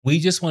We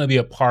just want to be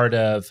a part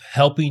of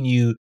helping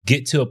you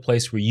get to a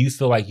place where you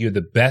feel like you're the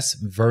best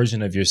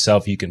version of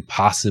yourself you can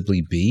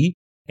possibly be.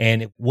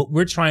 And what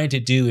we're trying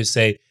to do is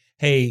say,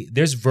 hey,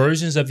 there's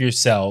versions of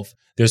yourself.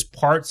 There's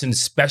parts and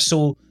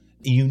special,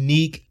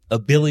 unique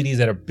abilities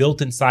that are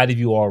built inside of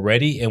you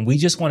already. And we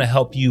just want to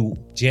help you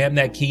jam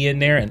that key in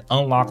there and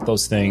unlock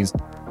those things.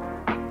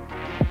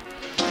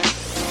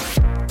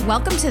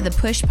 Welcome to the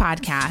Push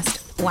Podcast.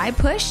 Why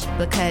push?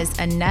 Because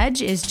a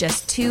nudge is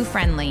just too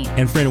friendly.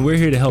 And friend, we're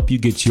here to help you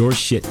get your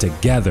shit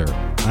together.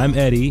 I'm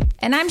Eddie.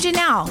 And I'm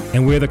Janelle.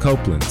 And we're the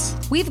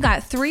Copelands. We've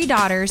got 3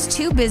 daughters,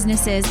 2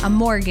 businesses, a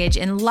mortgage,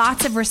 and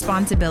lots of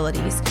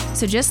responsibilities.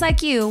 So just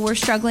like you, we're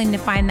struggling to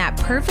find that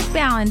perfect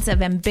balance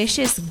of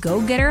ambitious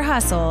go-getter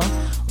hustle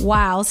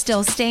while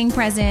still staying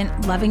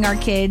present, loving our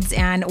kids,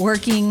 and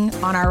working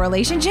on our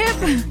relationship.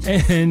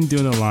 And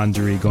doing the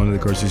laundry, going to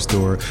the grocery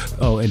store.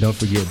 Oh, and don't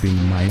forget being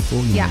mindful.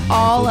 Yeah,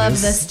 all of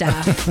the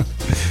stuff.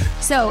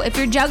 So if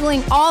you're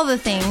juggling all the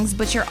things,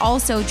 but you're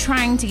also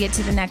trying to get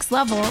to the next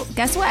level,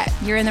 guess what?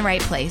 You're in the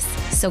right place.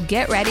 So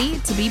get ready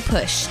to be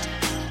pushed.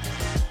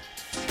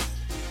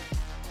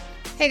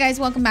 Hey guys,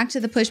 welcome back to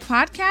the Push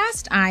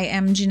Podcast. I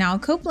am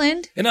Janelle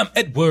Copeland. And I'm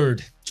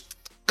Edward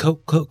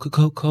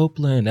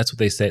Copeland. That's what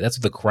they say. That's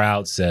what the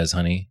crowd says,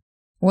 honey.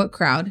 What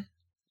crowd?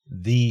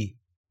 The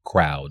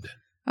crowd.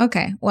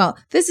 Okay. Well,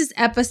 this is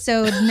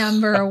episode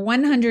number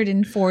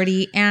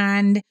 140,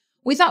 and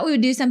we thought we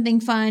would do something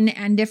fun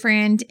and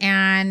different.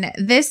 And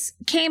this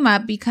came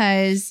up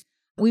because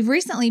we've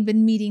recently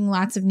been meeting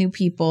lots of new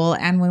people.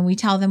 And when we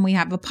tell them we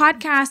have a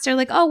podcast, they're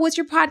like, oh, what's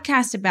your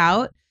podcast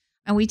about?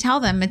 And we tell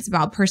them it's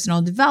about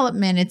personal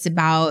development. It's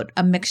about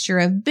a mixture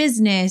of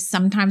business.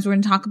 Sometimes we're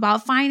going to talk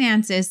about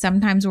finances.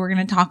 Sometimes we're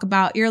going to talk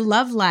about your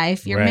love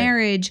life, your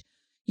marriage,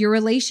 your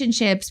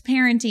relationships,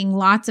 parenting,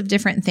 lots of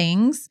different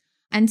things.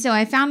 And so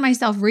I found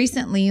myself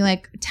recently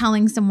like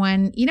telling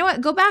someone, you know what,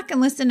 go back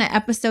and listen to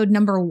episode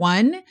number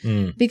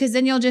 1, because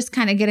then you'll just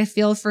kind of get a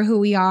feel for who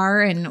we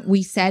are. And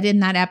we said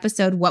in that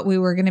episode what we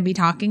were going to be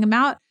talking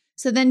about.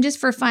 So then just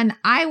for fun,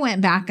 I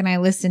went back and I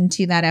listened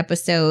to that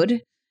episode,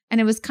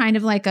 and it was kind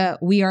of like a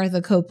We Are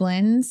the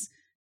Copelands.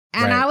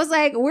 And I was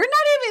like, we're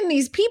not even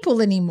these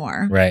people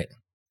anymore. Right.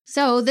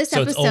 So this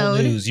episode, it's old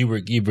news. You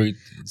were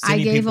I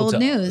gave old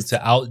news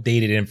to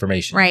outdated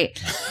information. Right.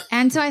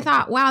 And so I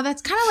thought, wow,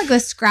 that's kind of like the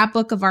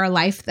scrapbook of our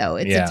life, though.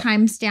 It's a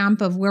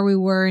timestamp of where we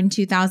were in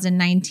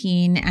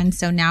 2019. And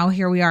so now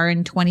here we are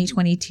in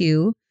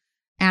 2022.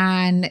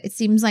 And it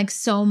seems like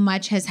so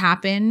much has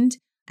happened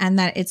and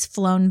that it's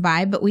flown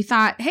by. But we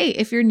thought, hey,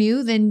 if you're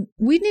new, then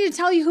we need to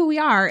tell you who we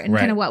are and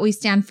kind of what we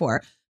stand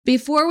for.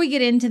 Before we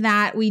get into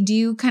that, we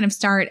do kind of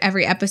start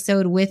every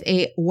episode with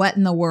a what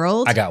in the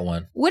world. I got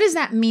one. What does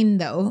that mean,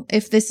 though?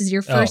 If this is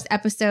your first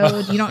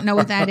episode, you don't know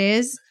what that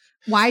is.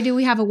 Why do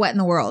we have a what in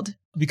the world?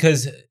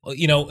 Because,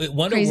 you know,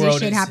 Wonder Crazy World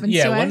shit happens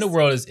is, to us. Wonder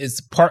World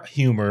is part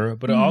humor,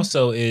 but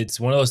also it's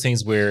one of those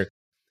things where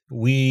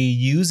we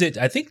use it,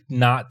 I think,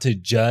 not to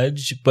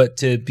judge, but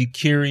to be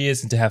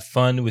curious and to have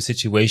fun with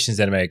situations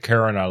that may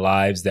occur in our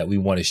lives that we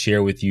want to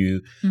share with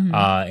you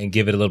and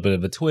give it a little bit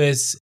of a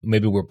twist.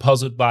 Maybe we're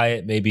puzzled by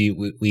it. Maybe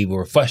we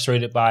were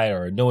frustrated by it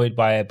or annoyed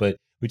by it, but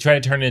we try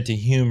to turn it into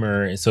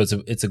humor. And so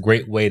it's a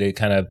great way to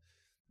kind of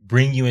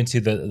bring you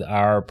into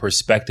our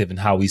perspective and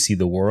how we see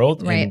the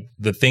world and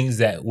the things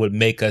that would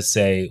make us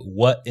say,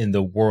 what in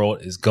the world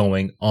is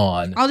going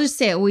on? I'll just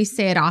say it. We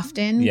say it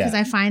often because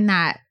I find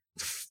that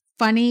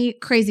funny,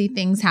 crazy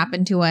things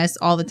happen to us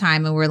all the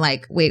time. And we're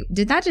like, wait,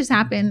 did that just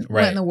happen?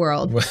 What in the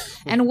world?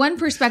 And one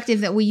perspective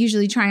that we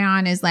usually try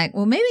on is like,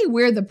 well, maybe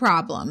we're the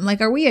problem.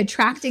 Like, are we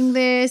attracting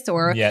this?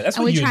 Or that's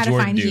what we you try and to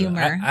Jordan find do.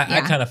 humor.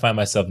 I kind of find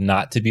myself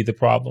not to be the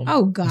problem.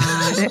 Oh, God.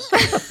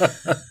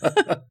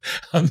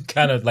 I'm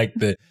kind of like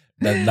the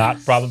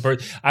not problem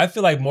person. I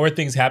feel like more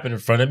things happen in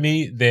front of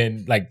me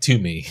than like to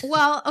me.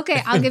 Well,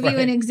 okay, I'll give you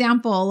an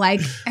example.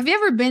 Like, have you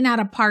ever been at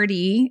a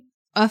party,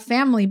 a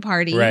family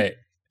party?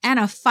 And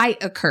a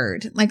fight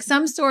occurred, like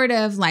some sort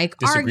of like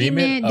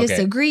argument,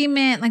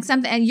 disagreement, like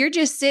something. And you're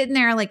just sitting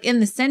there like in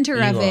the center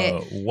of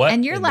it.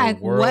 And you're like,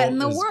 what in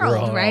the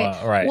world?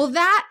 Right. Well,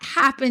 that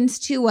happens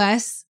to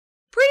us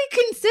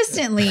pretty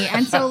consistently.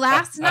 And so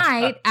last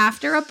night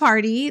after a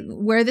party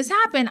where this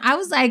happened, I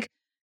was like,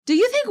 do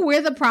you think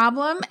we're the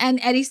problem? And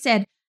Eddie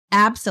said,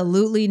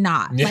 absolutely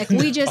not. Like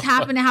we just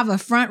happen to have a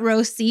front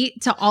row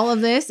seat to all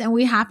of this. And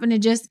we happen to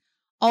just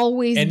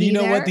always and be you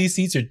know there. What, these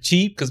seats are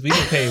cheap because we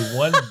didn't pay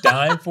one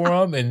dime for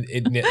them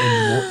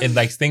and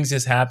like things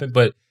just happen.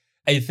 But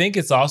I think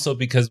it's also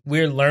because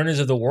we're learners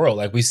of the world.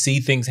 Like we see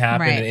things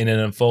happen and it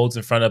unfolds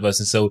in front of us.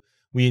 And so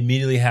we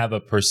immediately have a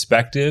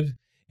perspective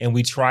and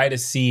we try to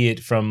see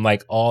it from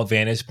like all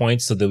vantage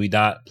points so that we're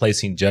not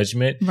placing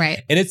judgment.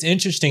 Right. And it's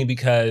interesting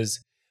because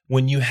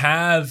when you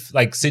have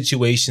like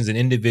situations and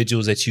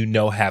individuals that you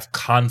know have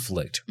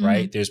conflict,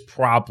 right? There's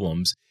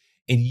problems.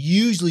 And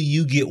usually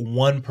you get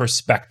one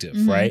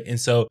perspective, right? And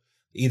so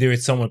either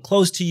it's someone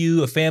close to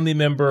you, a family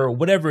member,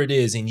 whatever it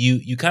is, and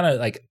you kind of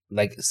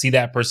like see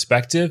that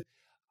perspective.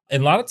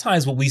 And a lot of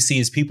times what we see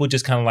is people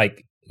just kind of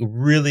like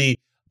really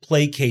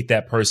placate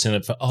that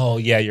person. Oh,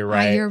 yeah, you're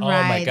right. You're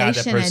right. My God,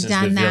 They that person's the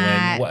done villain.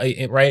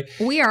 that. Right?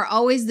 We are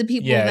always the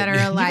people that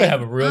are you like, could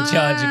have a real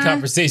challenging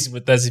conversation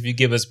with us if you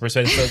give us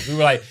perspective. So we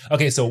were like,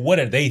 okay, so what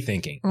are they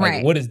thinking? Right.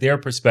 Like, what is their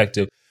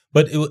perspective?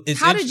 But it's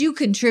how did you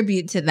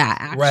contribute to that,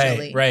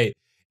 actually? Right.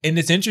 And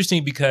it's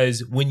interesting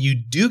because when you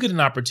do get an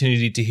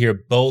opportunity to hear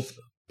both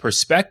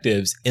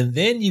perspectives, and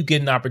then you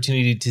get an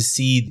opportunity to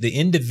see the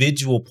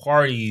individual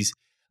parties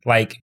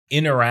like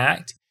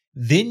interact,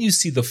 then you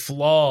see the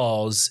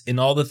flaws in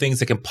all the things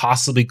that can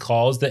possibly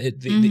cause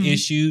the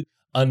issue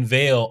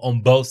unveil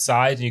on both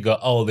sides, and you go,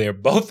 oh, they're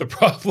both the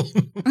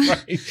problem,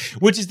 right?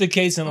 Which is the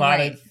case in a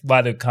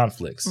lot of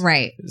conflicts.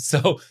 Right.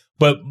 So,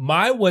 but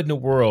my what in the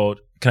world,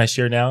 can I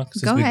share now?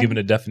 Since we've given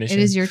a definition.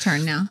 It is your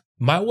turn now.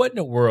 My what in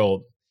the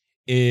world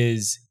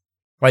is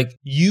like,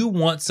 you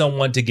want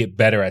someone to get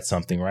better at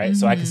something, right?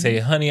 So I can say,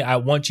 honey, I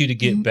want you to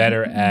get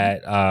better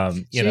at,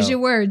 Choose your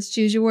words.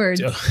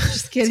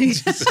 Just kidding.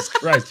 Jesus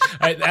Christ.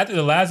 After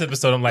the last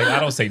episode, I'm like, I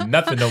don't say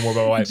nothing no more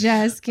about my wife.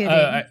 Just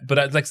kidding.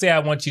 But like, say I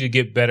want you to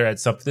get better at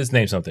something. Let's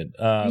name something.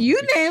 You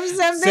name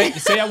something.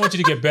 Say I want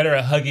you to get better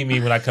at hugging me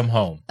when I come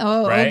home.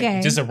 Oh, right?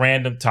 Okay. Just a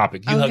random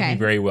topic. You hug me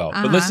very well.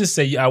 But let's just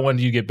say I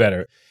wanted you to get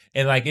better.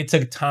 And like, it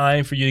took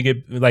time for you to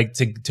get like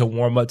to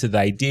warm up to the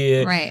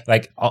idea. Right.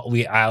 Like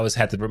I always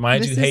had to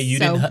remind you, hey, you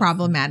didn't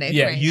problematic.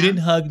 Yeah, right you now.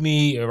 didn't hug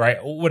me, right?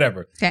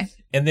 Whatever. Okay.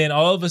 And then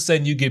all of a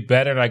sudden you get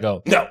better, and I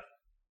go, no,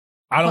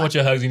 I don't want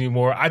your hugs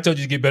anymore. I told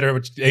you to get better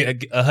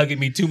at hugging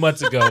me 2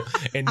 months ago,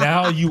 and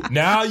now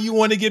you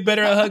want to get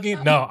better at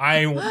hugging? No, I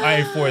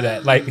ain't for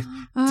that. Like,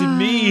 to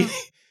me,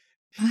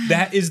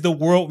 that is the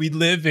world we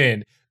live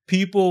in.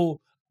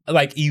 People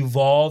like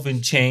evolve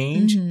and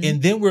change,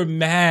 and then we're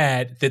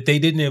mad that they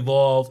didn't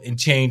evolve and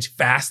change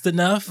fast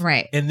enough,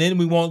 right? And then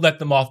we won't let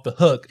them off the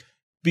hook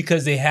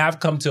because they have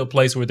come to a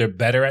place where they're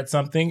better at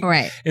something,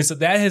 right? And so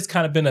that has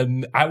kind of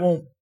been I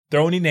won't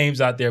throw any names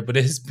out there, but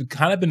it has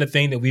kind of been a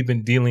thing that we've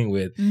been dealing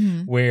with,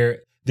 where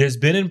there's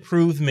been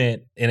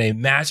improvement and a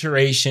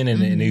maturation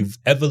and an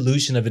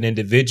evolution of an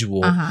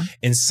individual,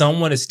 and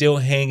someone is still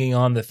hanging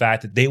on the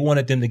fact that they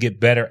wanted them to get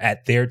better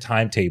at their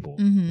timetable,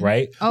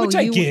 right? Oh, which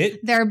I get.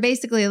 They're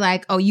basically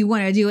like, oh, you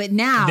want to do it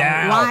now.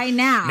 Why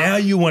now? Now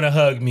you want to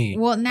hug me.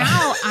 Well,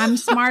 now I'm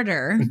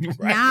smarter.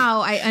 Right.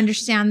 Now I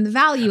understand the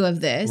value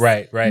of this.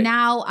 Right.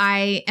 Now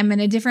I am in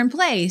a different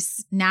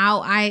place.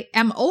 Now I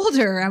am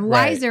older. I'm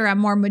wiser. I'm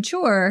more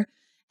mature.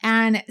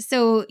 And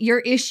so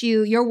your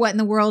what in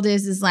the world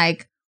is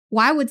like,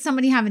 why would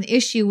somebody have an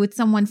issue with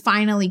someone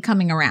finally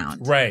coming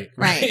around? Right.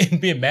 And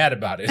being mad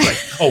about it. It's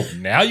like, oh,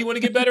 now you want to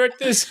get better at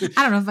this?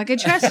 I don't know if I could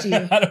trust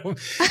you.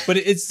 But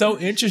it's so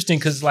interesting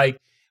because, like,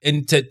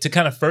 and to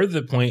kind of further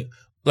the point,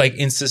 like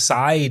in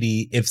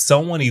society, if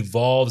someone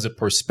evolves a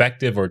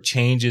perspective or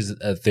changes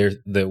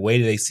the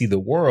way they see the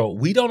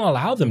world, we don't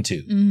allow them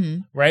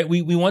to, right?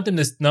 We want them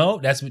to,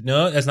 that's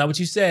not what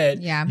you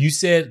said. Yeah. You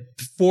said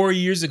 4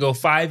 years ago,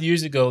 5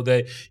 years ago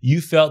that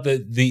you felt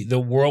that the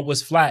world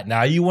was flat.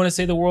 Now you want to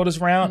say the world is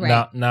round?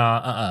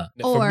 Right.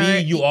 For me,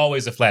 you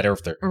always a flat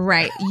earther.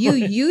 Right. You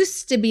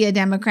used to be a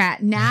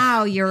Democrat.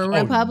 Now you're a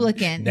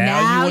Republican.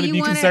 Now you want to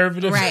be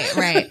conservative.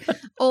 Right.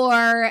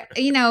 Or,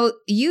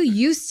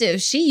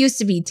 she used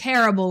to be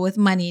terrible with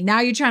money.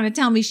 Now you're trying to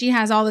tell me she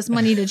has all this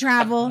money to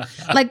travel.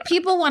 Like,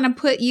 people want to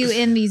put you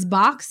in these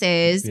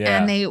boxes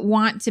and they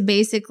want to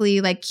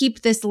basically like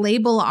keep this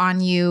label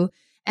on you.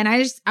 And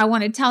I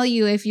want to tell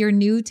you, if you're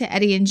new to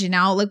Eddie and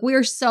Janelle, like, we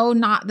are so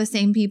not the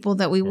same people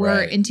that we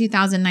were in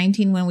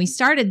 2019 when we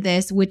started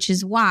this, which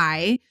is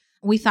why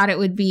we thought it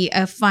would be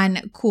a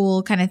fun,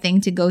 cool kind of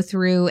thing to go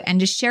through and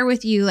just share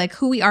with you like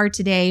who we are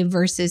today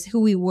versus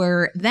who we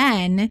were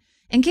then.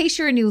 In case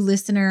you're a new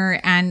listener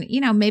and,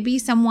 maybe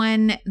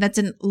someone that's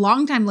a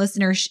longtime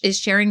listener is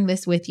sharing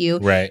this with you.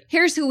 Right.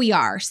 Here's who we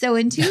are. So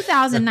in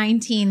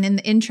 2019, in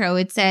the intro,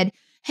 it said,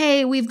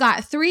 hey, we've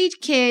got 3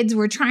 kids.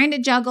 We're trying to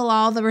juggle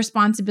all the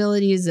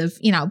responsibilities of,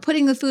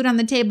 putting the food on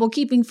the table,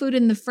 keeping food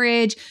in the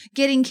fridge,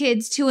 getting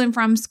kids to and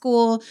from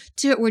school.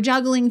 We're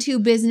juggling 2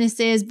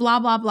 businesses, blah,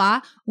 blah,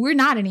 blah. We're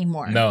not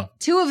anymore. No.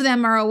 2 of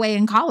them are away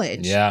in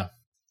college. Yeah.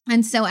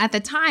 And so at the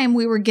time,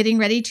 we were getting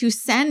ready to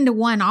send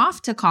one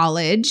off to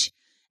college.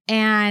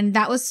 And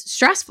that was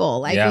stressful.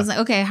 Like, it was like,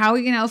 okay, how are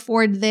we going to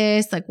afford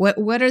this? Like,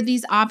 what are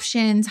these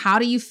options? How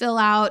do you fill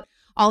out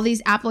all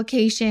these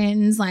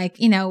applications? Like,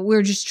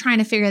 we're just trying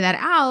to figure that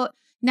out.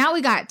 Now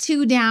we got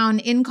 2 down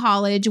in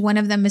college. One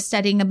of them is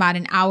studying about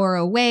an hour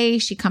away.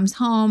 She comes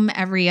home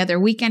every other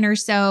weekend or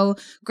so.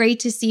 Great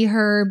to see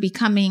her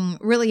becoming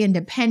really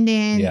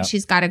independent. Yeah.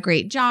 She's got a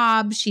great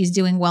job. She's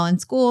doing well in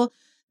school.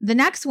 The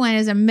next one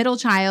is a middle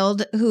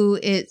child who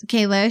is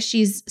Kayla.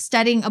 She's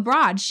studying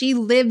abroad. She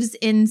lives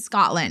in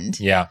Scotland.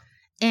 Yeah.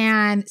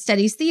 And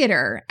studies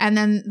theater. And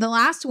then the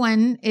last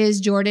one is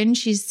Jordan.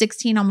 She's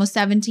 16, almost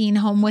 17,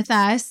 home with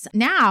us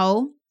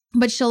now,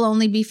 but she'll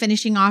only be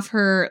finishing off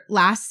her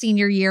last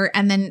senior year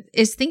and then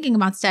is thinking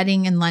about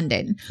studying in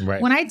London.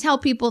 Right. When I tell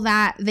people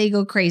that, they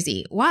go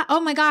crazy. What?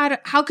 Oh my God,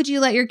 how could you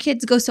let your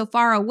kids go so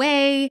far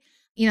away?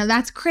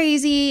 That's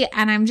crazy.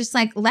 And I'm just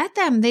like, let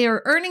them. They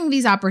are earning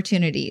these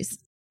opportunities.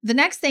 The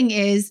next thing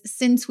is,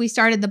 since we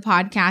started the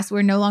podcast,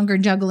 we're no longer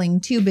juggling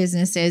 2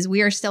 businesses.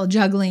 We are still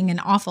juggling an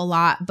awful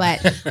lot,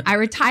 but I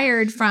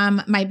retired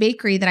from my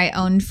bakery that I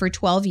owned for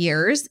 12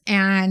 years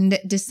and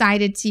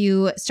decided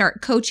to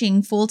start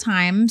coaching full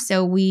time.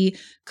 So we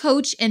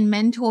coach and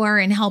mentor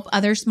and help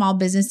other small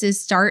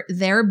businesses start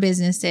their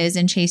businesses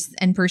and chase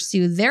and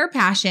pursue their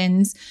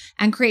passions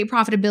and create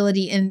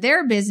profitability in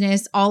their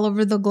business all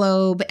over the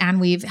globe. And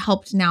we've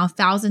helped now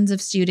thousands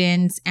of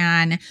students,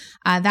 and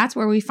that's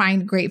where we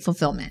find great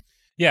fulfillment.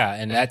 Yeah.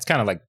 And that's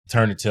kind of like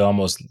turned into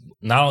almost,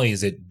 not only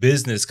is it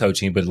business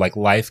coaching, but like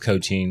life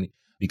coaching,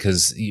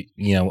 because,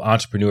 you know,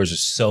 entrepreneurs are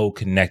so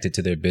connected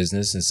to their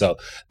business. And so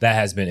that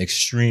has been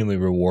extremely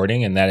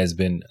rewarding. And that has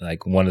been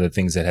like one of the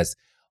things that has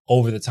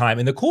over the time.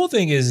 And the cool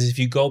thing is if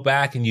you go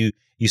back and you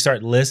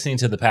start listening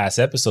to the past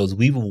episodes,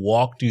 we've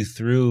walked you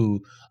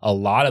through a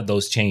lot of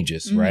those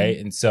changes, right?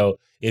 And so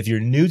if you're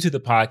new to the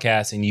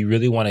podcast and you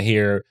really want to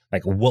hear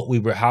like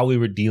how we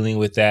were dealing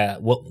with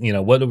that, what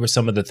were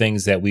some of the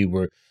things that we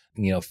were,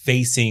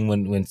 facing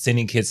when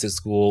sending kids to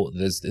school,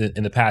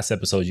 in the past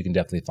episodes, you can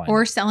definitely find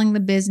or it. Selling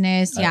the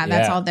business. Yeah,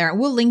 that's all there.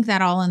 We'll link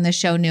that all in the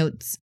show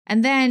notes.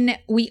 And then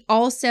we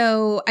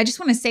also, I just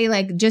want to say,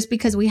 like, just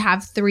because we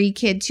have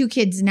 2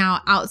 kids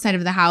now outside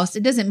of the house,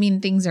 it doesn't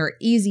mean things are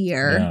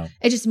easier. No.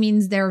 It just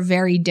means they're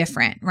very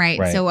different,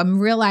 right? So I'm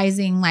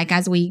realizing, like,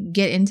 as we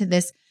get into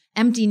this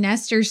empty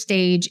nester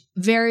stage,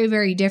 very,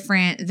 very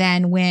different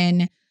than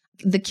when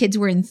the kids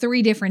were in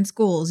 3 different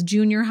schools,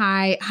 junior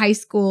high, high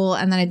school,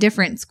 and then a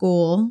different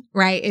school,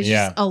 right? It's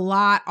just a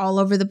lot all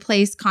over the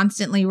place,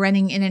 constantly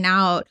running in and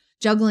out,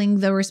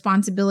 juggling the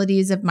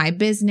responsibilities of my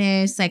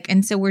business.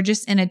 And so we're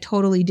just in a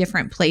totally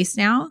different place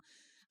now.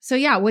 So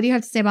yeah, what do you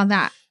have to say about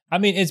that? I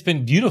mean, it's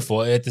been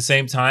beautiful at the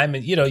same time.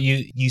 And,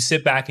 you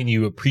sit back and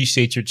you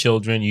appreciate your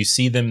children, you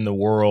see them in the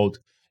world,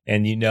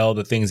 and you know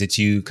the things that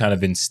you kind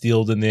of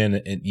instilled in them,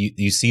 and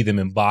you see them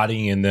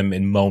embodying in them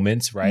in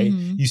moments, right?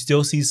 You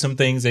still see some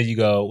things that you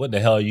go, what the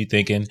hell are you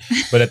thinking?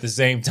 But at the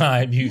same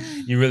time,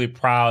 you're really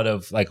proud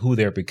of like who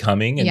they're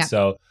becoming. And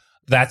so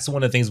that's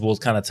one of the things we'll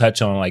kind of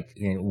touch on. Like,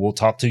 we'll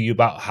talk to you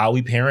about how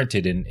we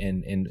parented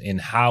and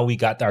how we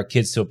got our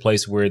kids to a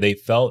place where they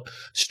felt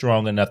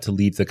strong enough to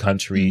leave the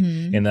country.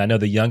 And I know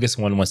the youngest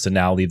one wants to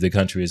now leave the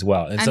country as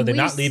well. And so they're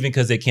not leaving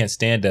because they can't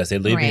stand us. They're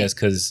leaving us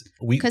because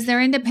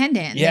they're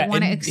independent. They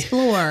want to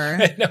explore.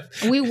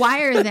 We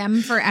wire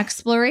them for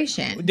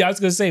exploration. I was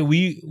going to say,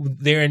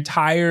 their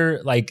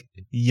entire like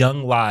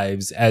young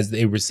lives, as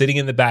they were sitting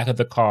in the back of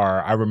the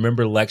car, I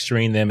remember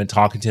lecturing them and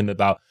talking to them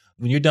about,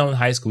 when you're done with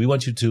high school, we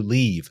want you to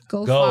leave.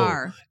 Go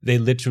far. They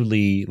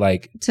literally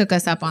took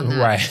us up on that.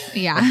 Right.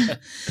 Yeah.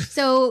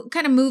 So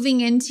kind of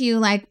moving into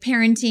like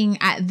parenting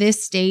at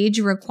this stage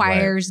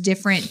requires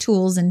different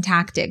tools and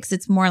tactics.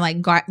 It's more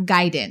like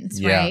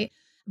guidance, right?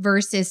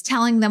 Versus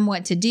telling them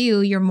what to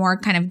do, you're more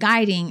kind of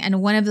guiding.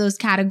 And one of those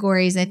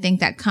categories I think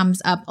that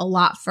comes up a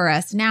lot for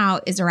us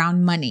now is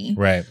around money,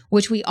 right?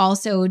 Which we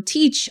also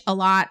teach a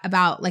lot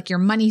about, like your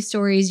money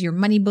stories, your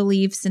money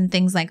beliefs, and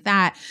things like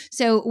that.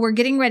 So we're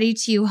getting ready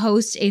to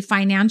host a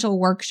financial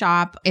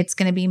workshop. It's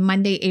going to be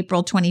Monday,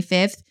 April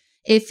 25th.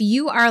 If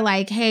you are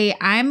like, hey,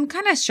 I'm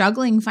kind of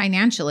struggling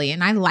financially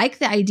and I like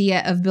the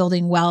idea of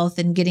building wealth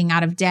and getting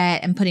out of debt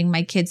and putting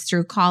my kids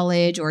through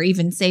college or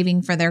even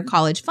saving for their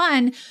college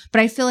fund, but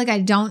I feel like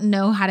I don't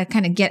know how to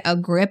kind of get a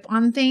grip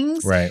on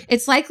things. Right.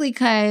 It's likely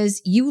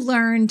because you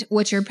learned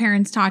what your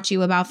parents taught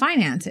you about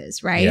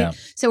finances, right? Yeah.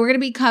 So we're going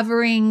to be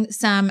covering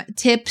some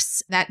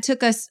tips that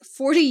took us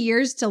 40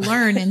 years to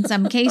learn in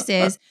some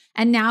cases.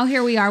 And now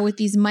here we are with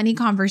these money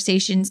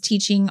conversations,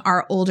 teaching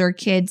our older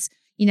kids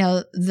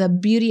the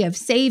beauty of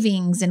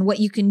savings and what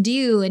you can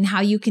do and how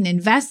you can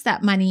invest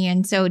that money.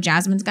 And so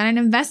Jasmine's got an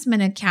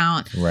investment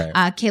account. Right.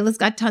 Kayla's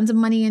got tons of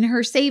money in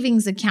her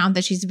savings account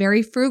that she's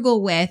very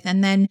frugal with.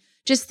 And then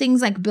just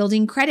things like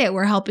building credit.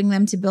 We're helping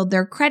them to build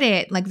their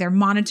credit, like they're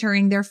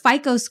monitoring their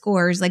FICO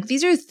scores. Like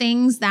these are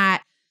things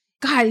that,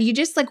 God, you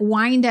just like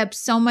wind up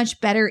so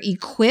much better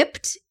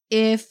equipped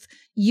if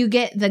you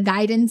get the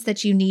guidance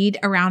that you need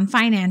around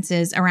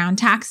finances, around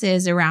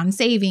taxes, around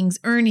savings,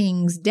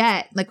 earnings,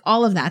 debt, like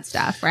all of that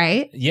stuff,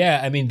 right?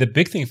 Yeah. I mean, the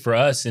big thing for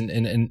us,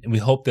 and we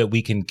hope that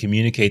we can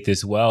communicate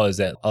this well, is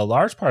that a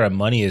large part of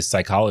money is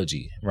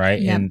psychology,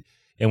 right? Yep.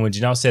 And when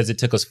Janelle says it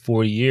took us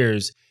 40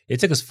 years, it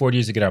took us 40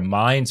 years to get our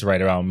minds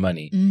right around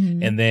money.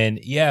 And then,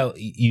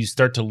 you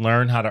start to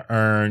learn how to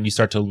earn. You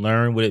start to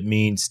learn what it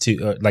means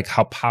to, like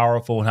how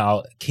powerful and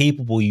how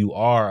capable you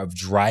are of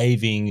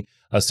driving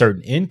a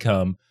certain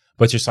income.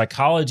 But your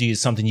psychology is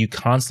something you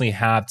constantly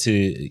have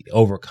to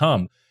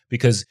overcome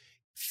because,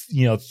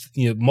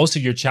 most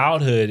of your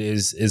childhood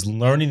is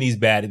learning these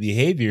bad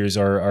behaviors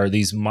or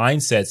these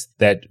mindsets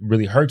that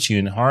really hurt you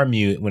and harm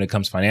you when it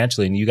comes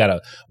financially. And you got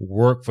to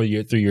work through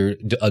your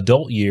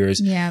adult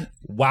years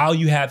while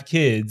you have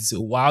kids,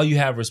 while you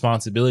have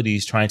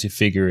responsibilities, trying to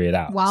figure it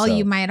out. While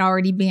you might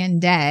already be in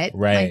debt.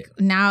 Right. Like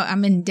now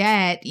I'm in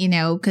debt,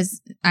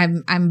 because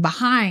I'm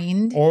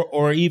behind.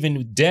 Or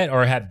even debt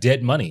or have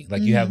debt money.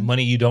 Like you have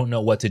money you don't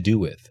know what to do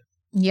with.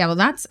 Yeah,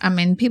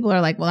 well, people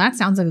are like, well, that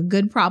sounds like a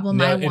good problem.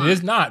 No, it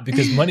is not,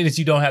 because money that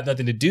you don't have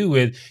nothing to do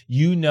with,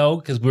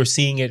 because we're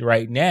seeing it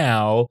right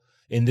now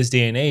in this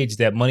day and age,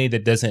 that money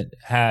that doesn't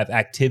have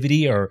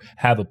activity or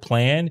have a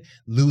plan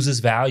loses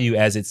value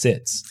as it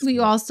sits. We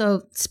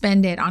also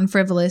spend it on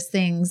frivolous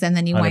things and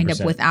then you wind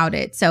 100%. up without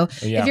it. So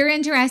if you're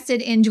interested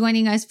in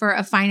joining us for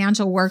a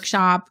financial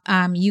workshop,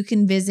 you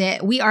can visit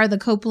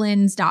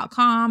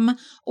wearethecopelands.com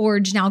or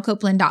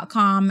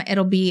JanelleCopeland.com.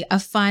 It'll be a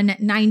fun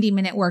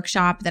 90-minute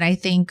workshop that I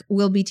think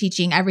will be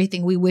teaching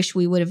everything we wish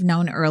we would have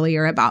known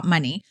earlier about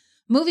money.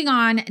 Moving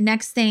on,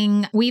 next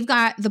thing, we've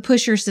got the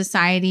Pusher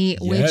Society,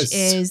 which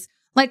is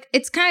like,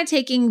 it's kind of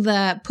taking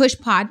the Push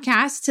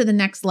podcast to the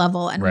next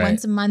level. And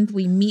once a month,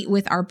 we meet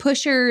with our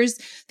pushers.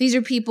 These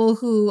are people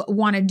who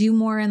want to do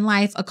more in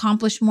life,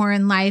 accomplish more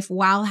in life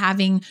while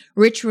having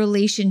rich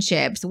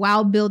relationships,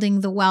 while building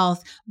the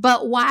wealth,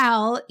 but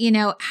while,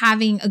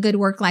 having a good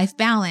work-life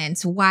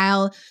balance,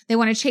 while they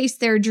want to chase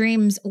their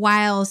dreams,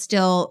 while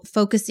still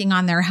focusing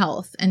on their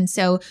health. And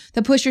so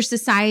the Pusher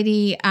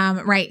Society,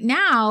 right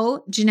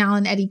now, Janelle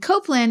and Eddie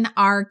Copeland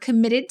are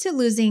committed to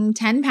losing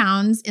 10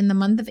 pounds in the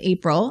month of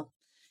April.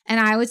 And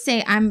I would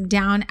say I'm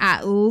down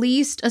at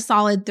least a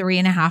solid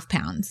 3.5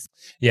 pounds.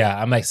 Yeah,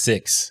 I'm like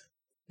 6.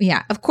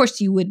 Yeah, of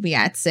course you would be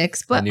at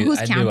 6, but who's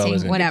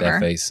counting?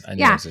 Whatever. And I'm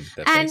not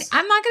going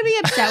to be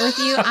upset with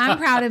you. I'm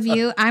proud of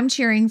you. I'm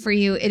cheering for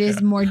you. It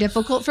is more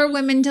difficult for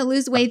women to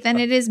lose weight than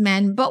it is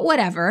men, but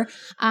whatever.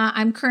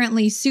 I'm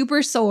currently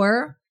super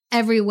sore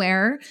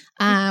everywhere.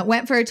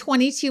 Went for a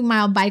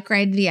 22-mile bike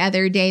ride the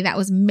other day. That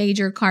was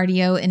major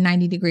cardio in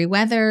 90-degree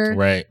weather.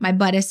 Right. My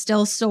butt is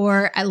still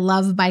sore. I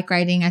love bike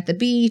riding at the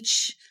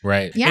beach.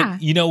 Right. Yeah.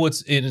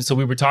 And so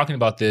we were talking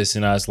about this,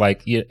 and I was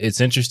like, it's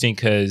interesting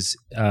because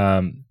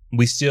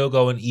we still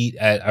go and eat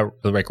at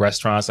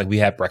restaurants. Like, we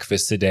had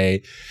breakfast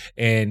today,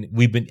 and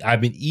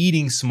I've been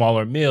eating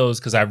smaller meals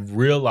because I've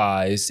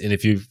realized, and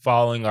if you're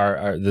following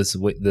our this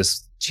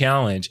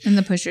challenge in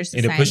the Pusher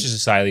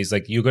Society, is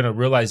like, you're going to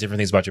realize different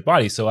things about your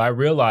body. So I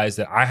realized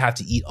that I have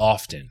to eat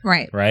often.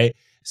 Right.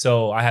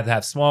 So I have to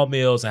have small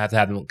meals. I have to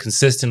have them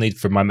consistently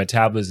for my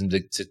metabolism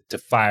to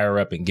fire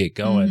up and get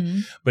going. Mm-hmm.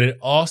 But it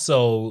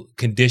also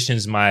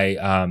conditions my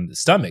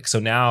stomach. So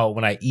now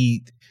when I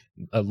eat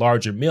a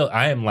larger meal,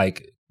 I am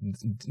like,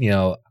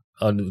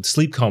 a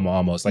sleep coma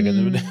almost. Like,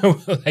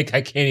 like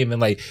I can't even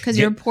because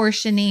you're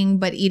portioning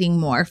but eating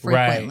more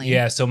frequently. Right.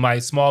 Yeah. So my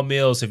small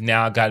meals have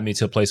now gotten me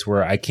to a place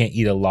where I can't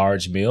eat a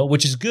large meal,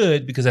 which is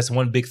good because that's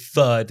one big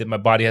thud that my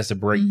body has to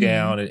break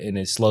down, and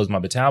it slows my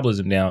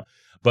metabolism down.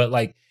 But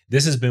like,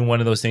 this has been one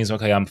of those things.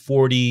 Okay, I'm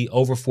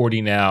over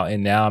 40 now,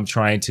 and now I'm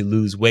trying to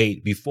lose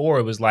weight. Before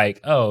it was like,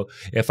 oh,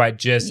 if I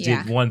just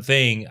did one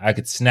thing, I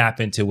could snap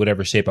into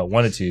whatever shape I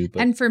wanted to.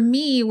 But. And for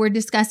me, we're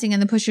discussing in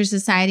the Pusher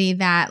Society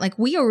that like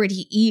we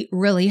already eat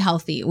really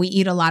healthy. We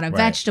eat a lot of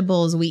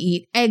vegetables. We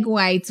eat egg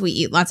whites. We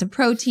eat lots of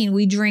protein.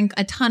 We drink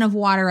a ton of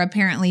water.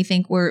 Apparently,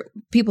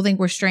 people think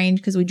we're strange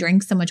because we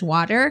drink so much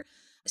water.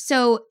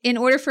 So in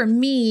order for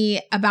me,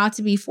 about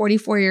to be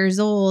 44 years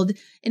old,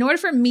 in order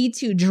for me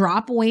to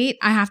drop weight,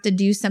 I have to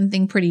do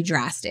something pretty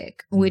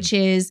drastic, which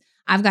is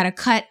I've got to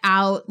cut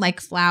out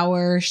like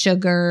flour,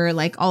 sugar,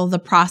 like all the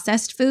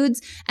processed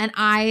foods. And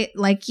I,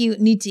 like you,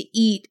 need to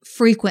eat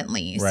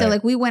frequently. So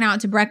like we went out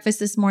to breakfast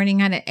this morning,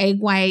 had an egg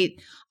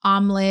white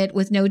omelet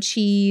with no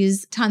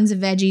cheese, tons of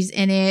veggies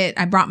in it.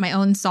 I brought my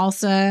own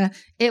salsa.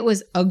 It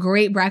was a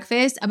great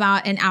breakfast.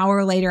 About an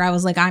hour later, I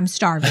was like, I'm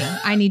starving.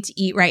 I need to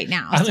eat right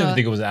now. I don't even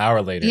think it was an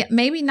hour later. Yeah,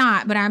 maybe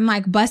not, but I'm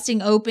like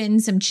busting open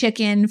some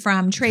chicken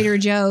from Trader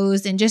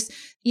Joe's and just,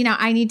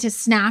 I need to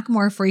snack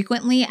more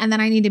frequently. And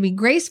then I need to be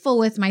graceful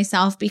with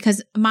myself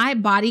because my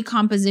body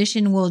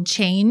composition will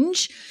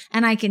change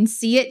and I can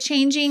see it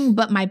changing,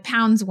 but my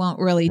pounds won't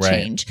really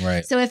change.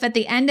 Right. So if at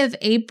the end of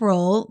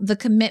April, the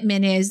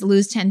commitment is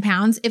lose 10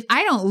 pounds, if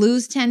I don't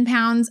lose 10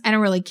 pounds, I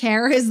don't really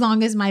care as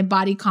long as my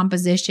body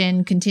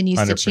composition continues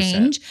 100%. To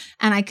change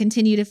and I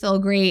continue to feel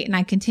great and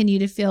I continue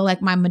to feel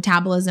like my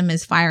metabolism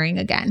is firing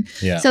again.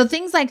 Yeah. So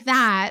things like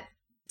that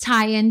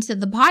tie into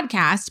the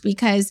podcast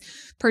because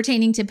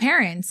pertaining to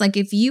parents, like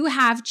if you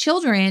have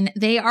children,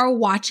 they are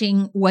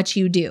watching what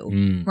you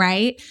do,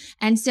 right?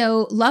 And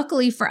so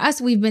luckily for us,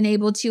 we've been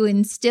able to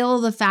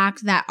instill the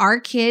fact that our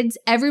kids,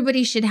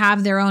 everybody should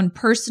have their own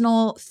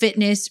personal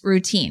fitness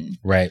routine.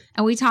 Right.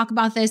 And we talk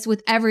about this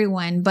with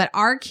everyone, but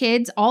our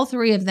kids, all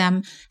 3 of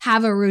them,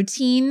 have a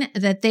routine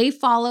that they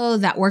follow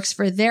that works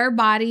for their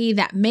body,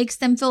 that makes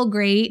them feel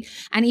great.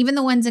 And even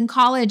the ones in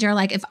college are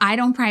like, if I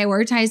don't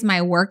prioritize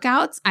my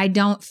workouts, I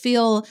don't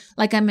feel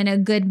like I'm in a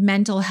good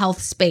mental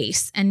health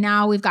space. And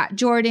now we've got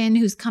Jordan,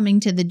 who's coming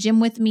to the gym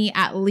with me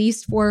at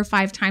least 4 or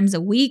 5 times a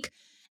week.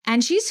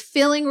 And she's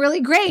feeling really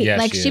great. Yeah,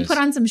 like she put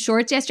on some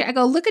shorts yesterday. I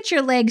go, look at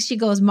your legs. She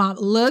goes, Mom,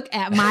 look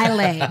at my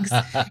legs.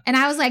 And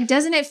I was like,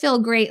 doesn't it feel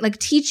great? Like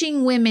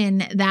teaching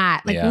women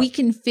that we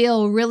can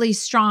feel really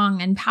strong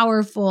and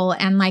powerful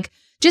and like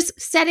just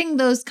setting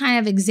those kind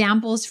of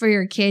examples for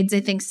your kids,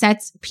 I think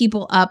sets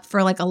people up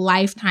for like a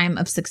lifetime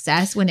of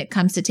success when it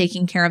comes to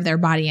taking care of their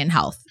body and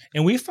health.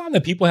 And we found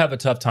that people have a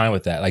tough time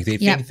with that. Like they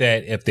think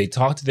that if they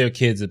talk to their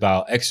kids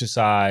about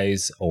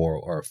exercise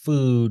or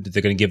food,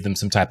 they're going to give them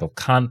some type of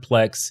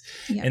complex.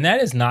 Yep. And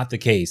that is not the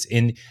case.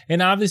 And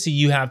obviously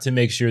you have to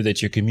make sure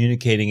that you're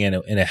communicating in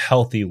a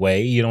healthy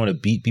way. You don't want to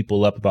beat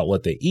people up about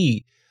what they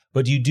eat,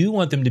 but you do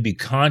want them to be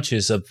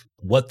conscious of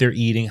what they're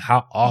eating,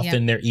 how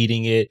often they're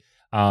eating it,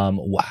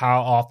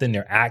 how often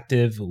they're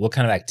active, what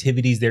kind of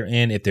activities they're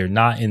in. If they're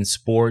not in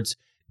sports,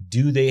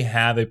 do they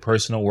have a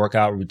personal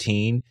workout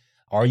routine?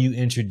 Are you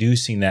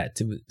introducing that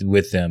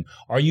with them?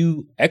 Are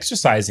you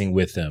exercising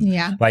with them?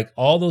 Yeah. Like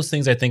all those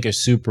things I think are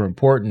super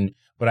important,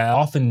 but I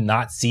often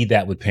not see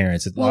that with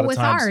parents. A lot of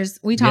times, ours,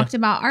 we talked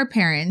about our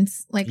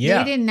parents. Like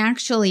they didn't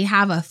actually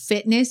have a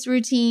fitness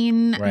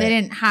routine. Right. They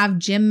didn't have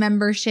gym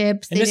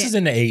memberships. And this is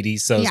in the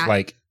 80s, so it's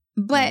like,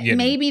 but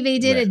maybe they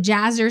did a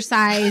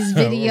jazzercise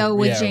video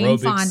with Jane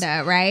aerobics.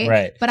 Fonda, right?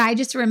 Right. But I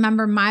just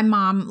remember my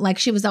mom, like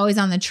she was always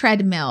on the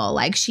treadmill.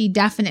 Like she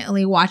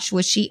definitely watched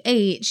what she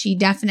ate. She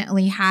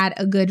definitely had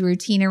a good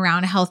routine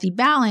around a healthy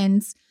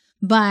balance.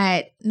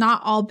 But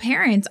not all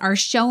parents are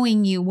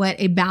showing you what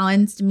a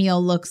balanced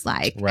meal looks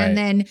like. Right. And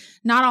then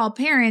not all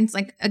parents,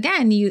 like,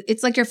 again,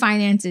 it's like your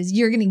finances.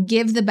 You're going to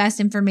give the best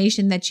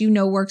information that you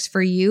know works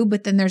for you.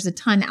 But then there's a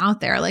ton out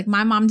there. Like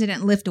my mom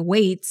didn't lift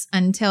weights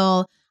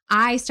until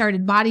I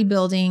started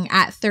bodybuilding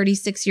at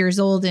 36 years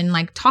old and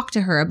like talked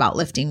to her about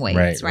lifting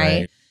weights.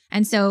 Right.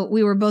 And so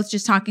we were both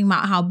just talking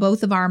about how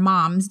both of our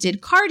moms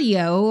did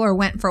cardio or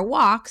went for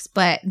walks,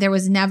 but there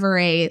was never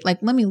a like,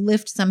 let me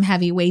lift some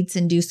heavy weights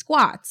and do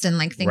squats and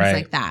like things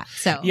like that.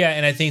 So yeah,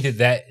 and I think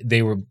that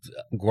they were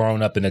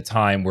growing up in a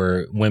time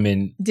where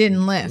women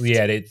didn't lift.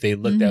 Yeah, they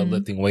looked at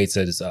lifting weights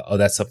as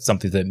that's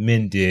something that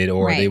men did,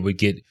 or they would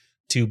get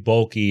too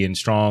bulky and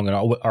strong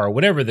or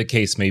whatever the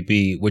case may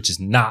be, which is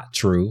not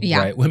true.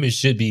 Right? Women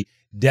should be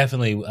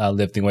definitely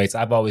lifting weights.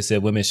 I've always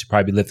said women should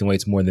probably be lifting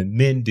weights more than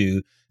men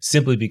do,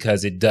 simply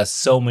because it does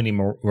so many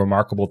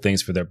remarkable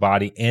things for their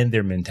body and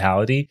their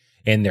mentality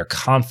and their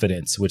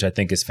confidence, which I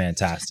think is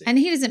fantastic. And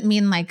he doesn't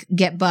mean like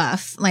get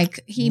buff. Like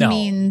he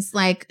means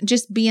like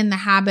just be in the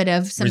habit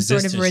of some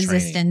sort of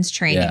resistance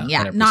training.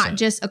 Yeah. Not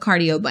just a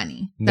cardio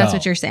bunny. That's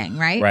what you're saying,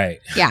 right? Right.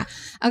 Yeah.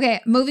 Okay.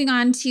 Moving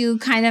on to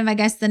kind of, I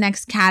guess, the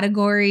next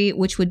category,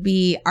 which would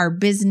be our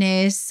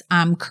business,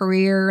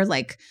 career,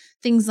 like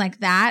things like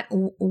that.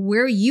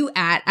 Where are you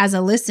at as a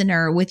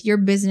listener with your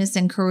business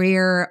and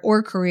career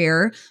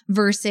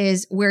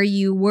versus where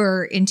you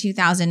were in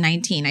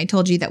 2019? I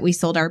told you that we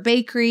sold our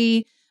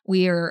bakery.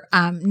 We are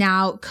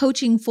now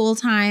coaching full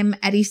time.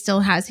 Eddie still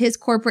has his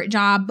corporate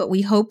job, but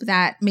we hope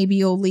that maybe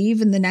you'll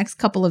leave in the next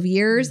couple of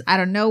years. I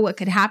don't know what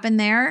could happen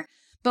there.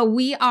 But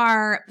we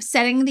are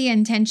setting the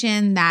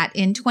intention that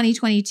in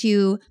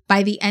 2022,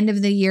 by the end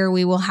of the year,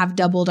 we will have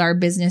doubled our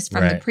business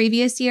from the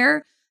previous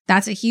year.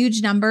 That's a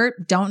huge number.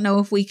 Don't know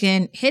if we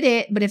can hit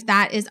it, but if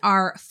that is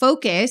our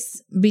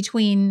focus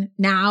between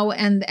now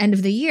and the end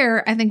of the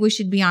year, I think we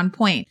should be on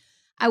point.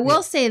 I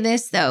will say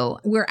this though,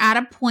 we're at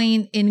a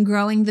point in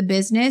growing the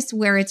business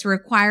where it's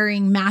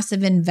requiring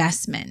massive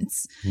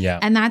investments. Yeah.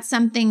 And that's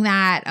something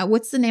that,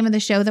 what's the name of the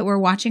show that we're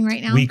watching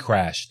right now? We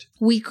Crashed.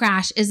 We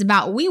Crash is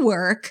about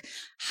WeWork.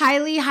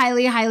 Highly,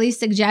 highly, highly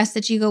suggest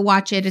that you go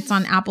watch it. It's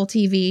on Apple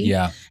TV.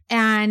 Yeah.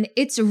 And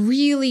it's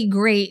really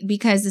great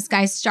because this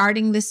guy's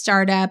starting this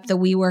startup, the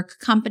WeWork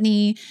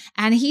company.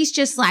 And he's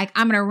just like,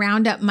 I'm going to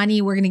round up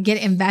money. We're going to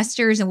get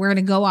investors and we're going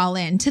to go all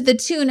in to the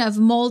tune of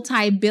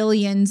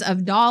multi-billions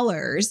of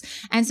dollars.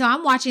 And so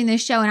I'm watching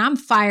this show and I'm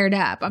fired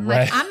up. I'm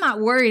like, I'm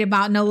not worried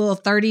about no little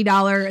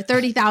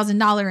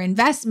 $30,000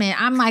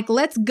 investment. I'm like,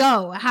 let's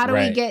go. How do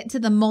we get to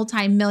the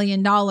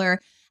multi-million-dollar?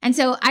 And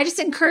so I just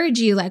encourage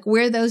you, like,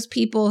 we're those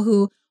people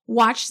who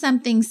watch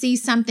something, see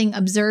something,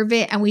 observe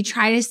it, and we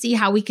try to see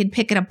how we could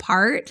pick it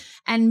apart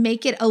and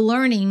make it a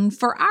learning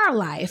for our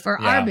life or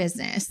our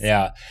business.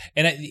 Yeah.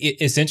 And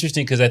it's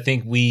interesting because I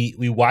think we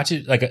watch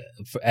it like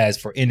as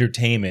for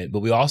entertainment,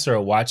 but we also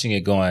are watching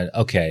it going,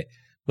 okay,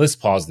 let's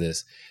pause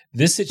this.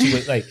 This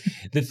situation, like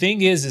the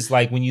thing is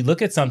like when you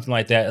look at something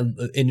like that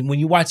and when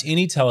you watch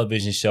any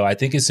television show, I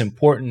think it's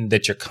important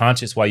that you're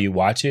conscious while you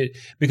watch it,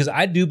 because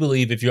I do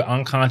believe if you're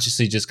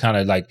unconsciously just kind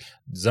of like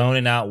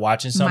zoning out,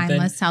 watching something,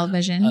 mindless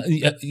television,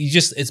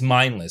 it's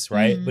mindless,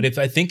 right? Mm-hmm. But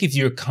if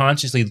you're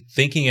consciously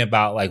thinking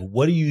about like,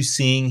 what are you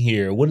seeing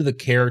here? What are the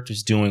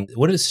characters doing?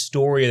 What is the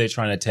story are they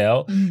trying to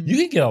tell? Mm-hmm. You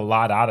can get a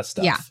lot out of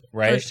stuff,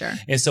 right? For sure.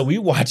 And so we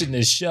watching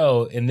this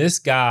show and this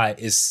guy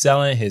is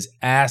selling his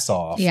ass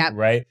off,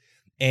 right?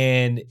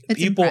 And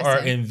people are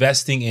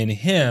investing in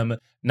him,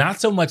 not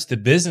so much the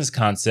business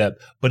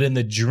concept, but in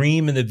the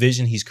dream and the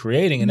vision he's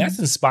creating. And that's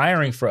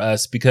inspiring for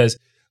us because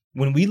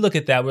when we look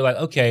at that, we're like,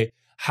 okay,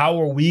 how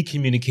are we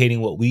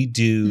communicating what we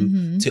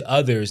do to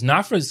others?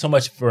 Not for so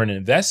much for an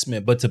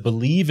investment, but to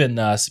believe in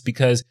us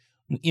because,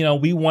 you know,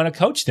 we want to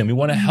coach them. We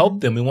want to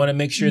help them. We want to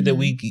make sure that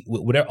we,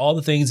 whatever, all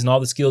the things and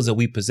all the skills that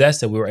we possess,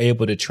 that we were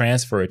able to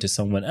transfer it to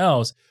someone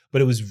else.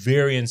 But it was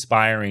very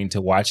inspiring to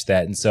watch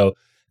that. And so,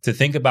 to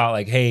think about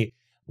like, hey,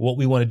 what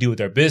we want to do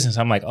with our business.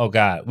 I'm like, oh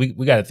God, we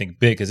got to think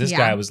big, because this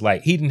guy was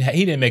like, he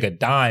didn't make a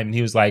dime, and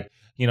he was like,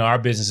 our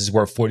business is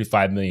worth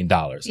 $45 million.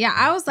 Yeah,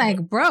 I was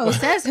like, bro,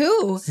 says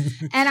who?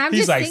 And I'm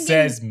He's just like, thinking,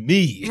 says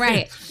me.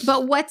 Right.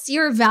 But what's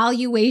your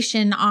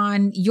valuation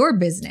on your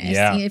business?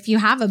 Yeah. If you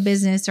have a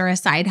business or a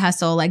side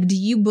hustle, like, do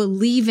you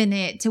believe in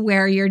it to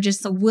where you're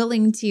just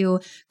willing to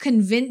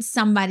convince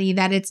somebody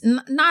that it's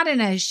not in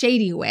a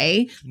shady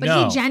way, but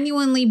he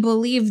genuinely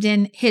believed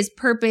in his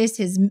purpose,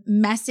 his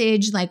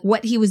message, like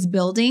what he was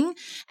building.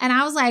 And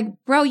I was like,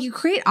 bro, you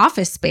create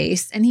office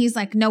space. And he's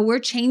like, no, we're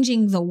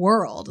changing the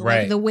world,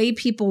 like the way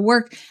people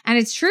work. And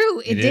it's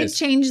true. It did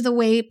change the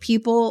way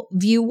people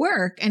view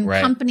work. And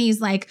companies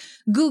like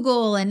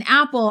Google and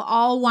Apple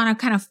all want to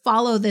kind of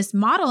follow this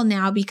model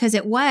now, because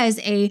it was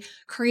a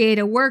create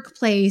a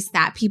workplace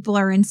that people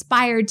are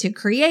inspired to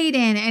create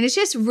in. And it's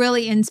just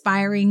really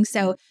inspiring.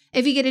 So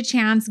if you get a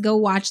chance, go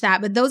watch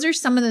that. But those are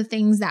some of the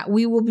things that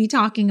we will be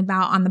talking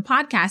about on the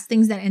podcast,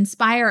 things that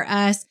inspire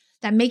us,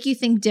 that make you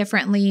think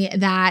differently,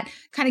 that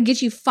kind of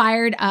get you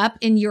fired up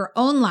in your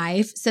own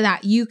life so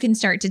that you can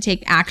start to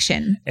take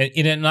action. And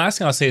the last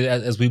thing I'll say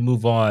as we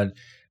move on,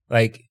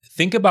 like,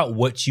 think about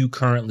what you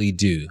currently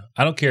do.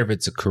 I don't care if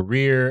it's a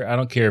career. I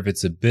don't care if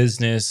it's a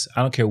business.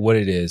 I don't care what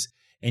it is.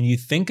 And you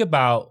think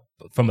about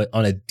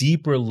on a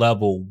deeper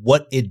level,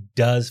 what it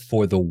does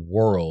for the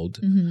world,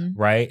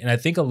 right? And I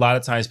think a lot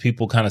of times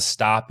people kind of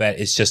stop at,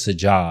 it's just a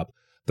job.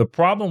 The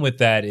problem with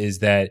that is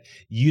that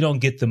you don't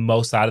get the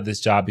most out of this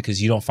job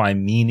because you don't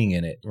find meaning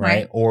in it,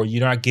 right? Or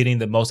you're not getting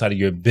the most out of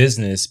your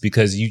business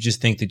because you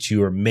just think that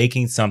you are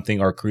making something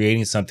or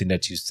creating something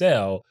that you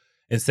sell,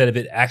 instead of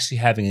it actually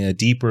having a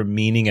deeper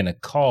meaning and a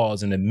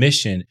cause and a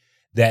mission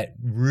that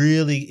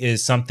really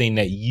is something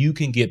that you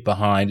can get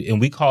behind. And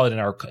we call it in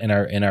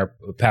our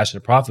Passion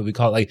to Profit, we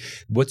call it like,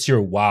 what's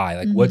your why?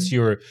 Like, what's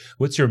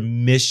your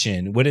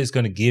mission? What is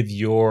going to give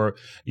your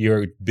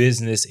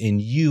business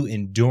and you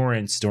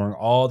endurance during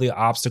all the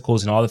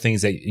obstacles and all the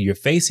things that you're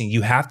facing?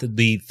 You have to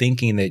be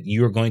thinking that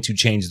you're going to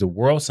change the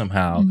world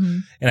somehow.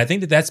 And I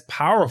think that that's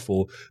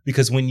powerful,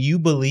 because when you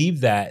believe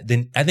that,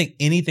 then I think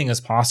anything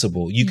is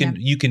possible. You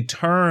can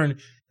turn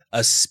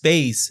a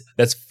space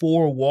that's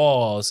four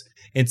walls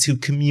into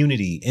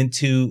community,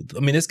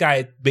 this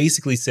guy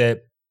basically said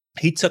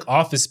he took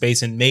office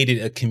space and made it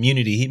a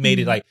community. He made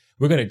it like,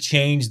 we're going to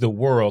change the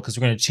world, because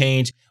we're going to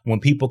change when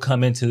people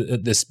come into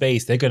the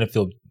space, they're going to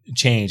feel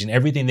change, and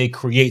everything they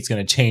create is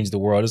going to change the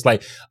world. It's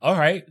like, all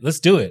right, let's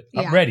do it.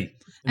 I'm ready.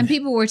 And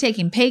people were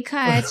taking pay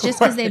cuts just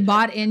because they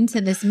bought into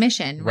this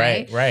mission,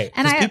 right? Right.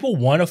 And people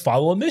want to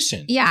follow a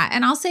mission. Yeah.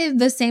 And I'll say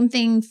the same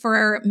thing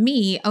for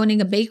me,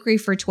 owning a bakery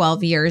for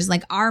 12 years.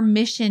 Like, our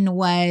mission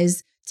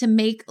was to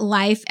make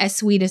life as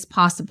sweet as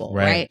possible,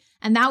 right?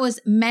 And that was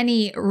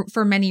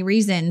for many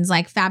reasons.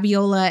 Like,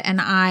 Fabiola and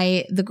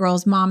I, the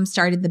girls' mom,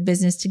 started the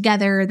business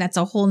together. That's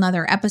a whole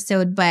nother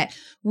episode. But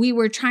we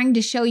were trying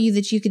to show you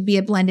that you could be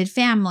a blended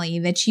family,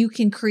 that you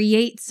can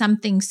create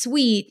something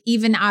sweet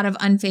even out of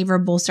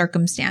unfavorable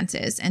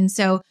circumstances. And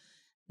so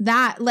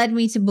that led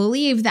me to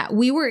believe that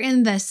we were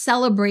in the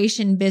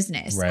celebration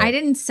business. I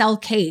didn't sell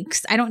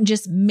cakes. I don't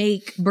just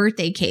make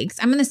birthday cakes.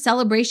 I'm in the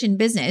celebration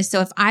business.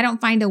 So if I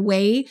don't find a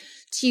way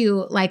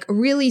to like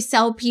really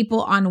sell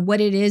people on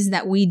what it is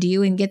that we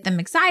do and get them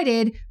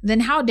excited, then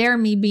how dare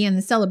me be in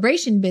the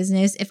celebration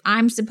business if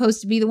I'm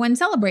supposed to be the one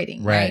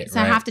celebrating, right? So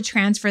I have to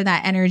transfer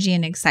that energy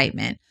and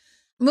excitement.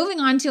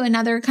 Moving on to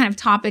another kind of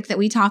topic that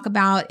we talk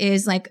about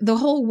is like the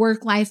whole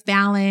work-life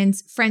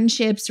balance,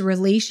 friendships,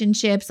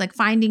 relationships, like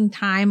finding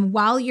time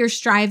while you're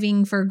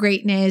striving for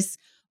greatness,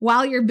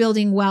 while you're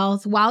building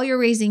wealth, while you're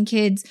raising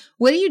kids.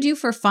 What do you do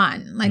for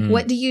fun? Like,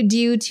 what do you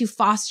do to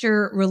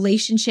foster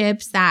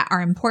relationships that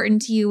are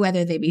important to you,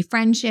 whether they be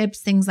friendships,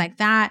 things like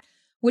that?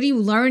 What are you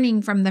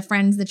learning from the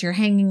friends that you're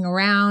hanging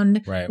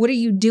around? What are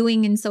you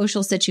doing in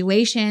social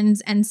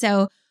situations? And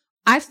so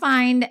I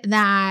find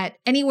that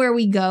anywhere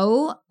we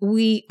go,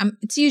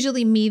 it's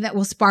usually me that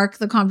will spark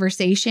the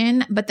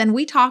conversation, but then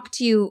we talk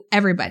to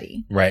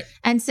everybody.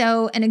 And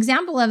so an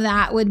example of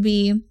that would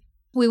be,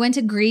 we went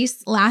to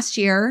Greece last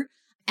year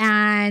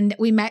and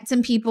we met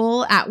some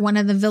people at one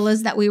of the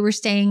villas that we were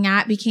staying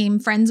at, became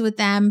friends with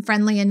them,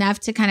 friendly enough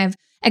to kind of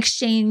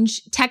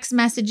exchange text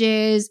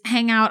messages,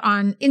 hang out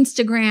on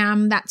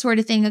Instagram, that sort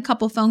of thing, a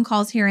couple phone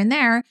calls here and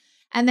there.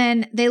 And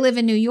then they live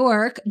in New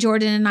York.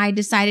 Jordan and I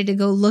decided to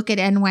go look at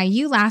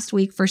NYU last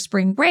week for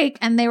spring break.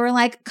 And they were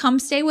like, come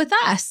stay with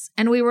us.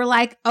 And we were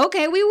like,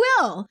 okay, we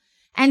will.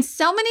 And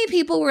so many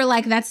people were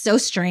like, that's so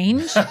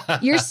strange.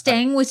 You're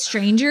staying with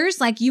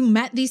strangers. Like, you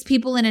met these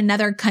people in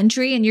another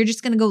country and you're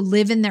just going to go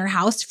live in their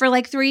house for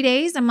like 3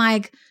 days. I'm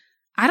like,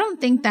 I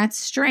don't think that's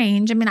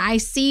strange. I mean, I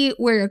see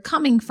where you're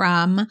coming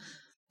from,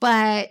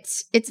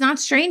 but it's not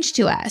strange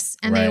to us.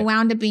 And they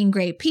wound up being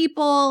great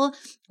people.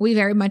 We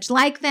very much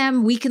like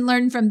them. We can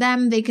learn from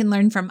them. They can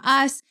learn from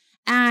us.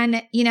 And,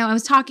 I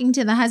was talking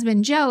to the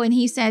husband, Joe, and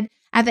he said,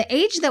 at the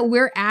age that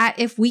we're at,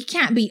 if we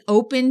can't be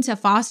open to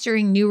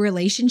fostering new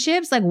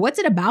relationships, like, what's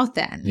it about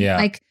then?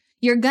 Like,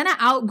 you're going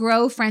to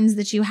outgrow friends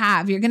that you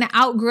have. You're going to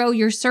outgrow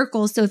your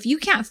circle. So if you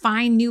can't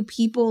find new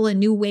people and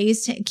new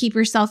ways to keep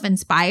yourself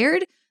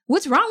inspired,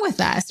 what's wrong with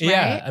us? Right?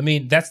 Yeah. I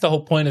mean, that's the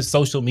whole point of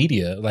social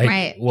media. Like,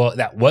 right. Well,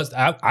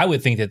 I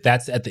would think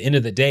that's at the end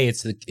of the day,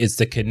 it's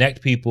to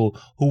connect people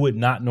who would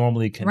not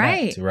normally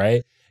connect.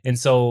 Right. And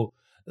so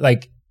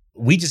like,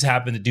 we just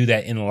happen to do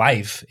that in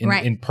life,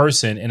 in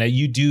person. And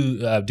you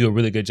do do a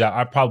really good job.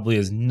 I probably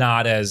is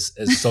not as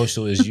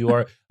social as you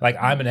are. Like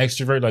I'm an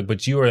extrovert,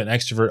 but you are an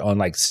extrovert on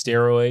like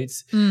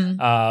steroids.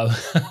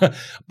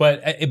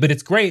 But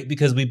it's great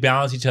because we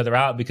balance each other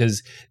out,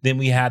 because then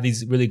we have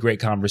these really great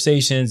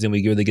conversations and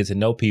we really get to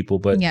know people.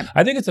 But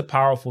I think it's a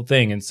powerful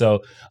thing. And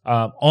so,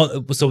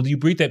 so you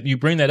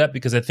bring that up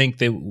because I think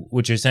that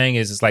what you're saying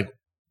is it's like,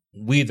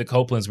 we, the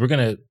Copelands, we're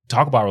going to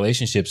talk about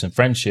relationships and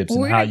friendships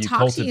and how you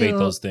cultivate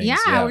those things.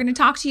 Yeah, we're going to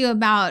talk to you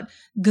about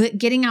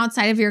getting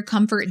outside of your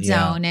comfort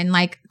zone and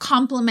like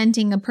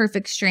complimenting a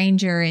perfect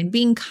stranger and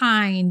being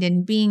kind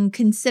and being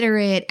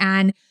considerate.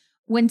 And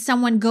when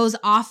someone goes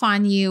off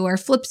on you or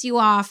flips you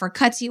off or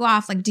cuts you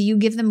off, like, do you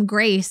give them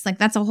grace? Like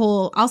that's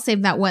I'll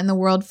save that what in the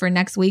world for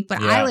next week.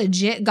 But I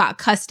legit got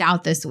cussed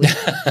out this week,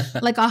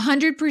 like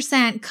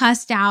 100%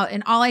 cussed out.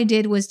 And all I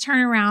did was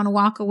turn around,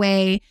 walk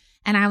away.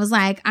 And I was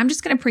like, I'm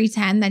just going to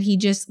pretend that he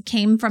just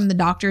came from the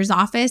doctor's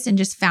office and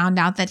just found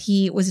out that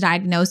he was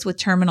diagnosed with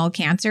terminal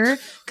cancer,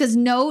 because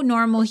no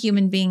normal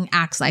human being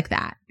acts like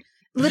that.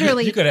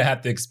 Literally. You're going to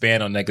have to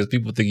expand on that because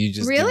people think you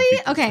just... Really?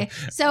 Okay.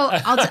 So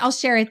I'll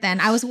share it then.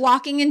 I was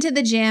walking into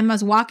the gym. I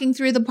was walking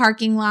through the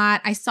parking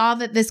lot. I saw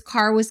that this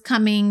car was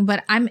coming,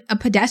 but I'm a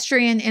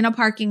pedestrian in a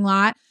parking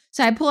lot.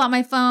 So I pull out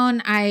my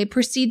phone. I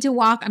proceed to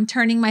walk. I'm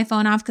turning my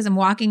phone off because I'm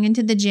walking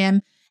into the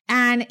gym.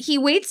 And he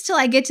waits till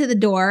I get to the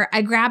door.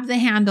 I grab the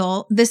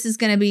handle. This is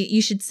going to be,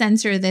 you should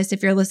censor this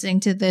if you're listening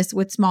to this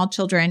with small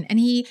children. And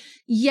he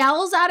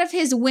yells out of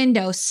his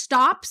window,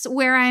 stops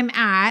where I'm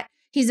at.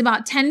 He's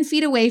about 10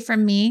 feet away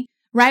from me.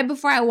 Right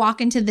before I walk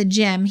into the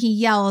gym, he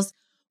yells,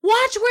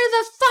 "Watch where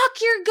the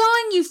fuck you're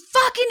going, you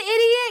fucking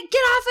idiot. Get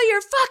off of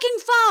your fucking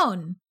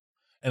phone."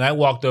 And I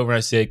walked over and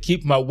I said,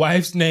 "Keep my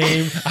wife's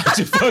name out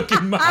your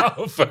fucking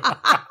mouth."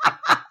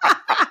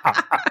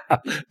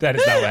 That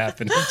is not what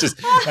happened.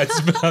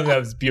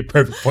 That would be a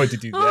perfect point to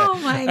do that. Oh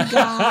my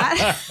God.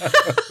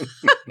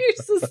 You're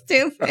so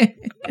stupid.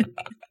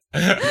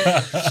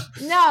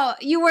 No,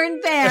 you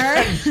weren't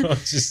there.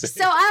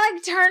 So I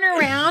like turn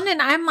around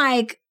and I'm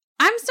like,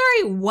 "I'm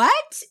sorry,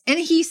 what?" And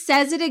he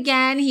says it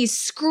again. He's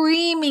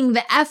screaming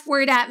the F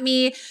word at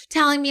me,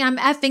 telling me I'm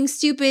effing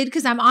stupid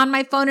because I'm on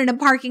my phone in a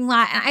parking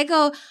lot. And I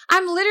go,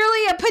 "I'm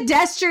literally a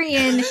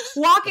pedestrian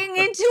walking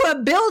into a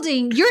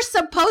building. You're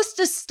supposed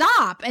to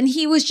stop." And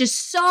he was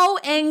just so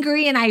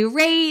angry and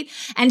irate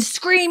and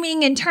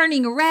screaming and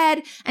turning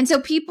red. And so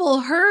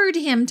people heard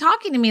him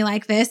talking to me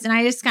like this. And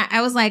I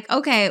was like,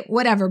 okay,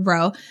 whatever,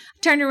 bro.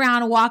 Turned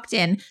around, walked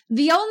in.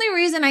 The only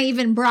reason I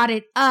even brought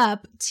it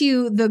up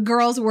to the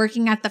girls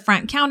working at the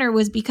front counter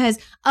was because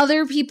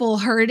other people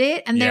heard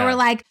it and they were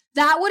like,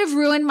 "That would have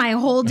ruined my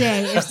whole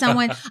day if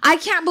someone, I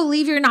can't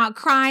believe you're not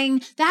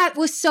crying. That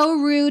was so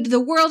rude. The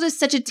world is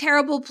such a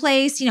terrible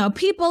place. You know,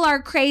 people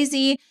are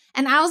crazy."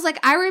 And I was like,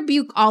 I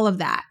rebuke all of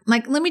that.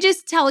 Like, let me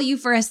just tell you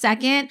for a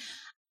second,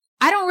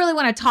 I don't really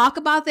want to talk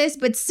about this,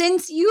 but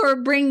since you are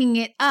bringing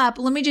it up,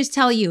 let me just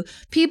tell you,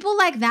 people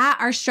like that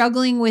are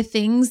struggling with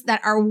things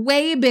that are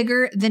way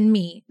bigger than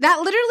me. That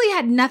literally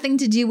had nothing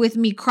to do with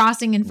me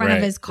crossing in front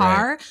of his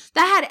car.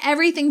 That had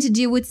everything to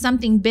do with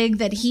something big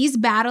that he's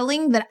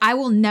battling that I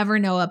will never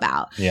know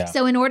about. Yeah.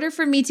 So in order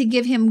for me to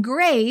give him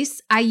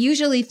grace, I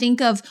usually think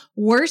of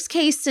worst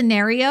case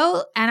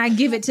scenario and I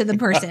give it to the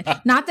person.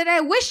 Not that I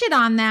wish it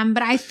on them,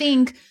 but I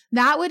think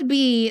that would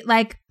be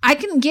like, I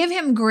can give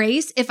him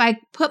grace if I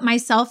put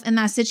myself in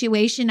that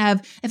situation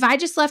of, if I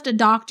just left a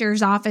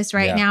doctor's office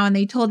right now and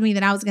they told me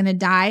that I was going to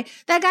die,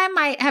 that guy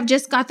might have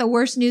just got the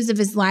worst news of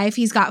his life.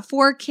 He's got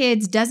 4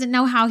 kids, doesn't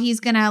know how he's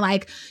going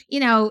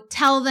to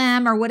tell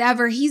them or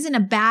whatever. He's in a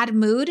bad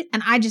mood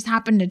and I just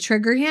happen to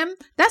trigger him.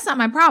 That's not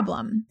my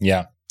problem.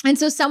 Yeah. And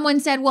so someone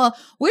said, well,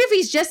 what if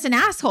he's just an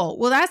asshole?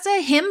 Well, that's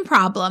a him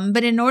problem.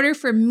 But in order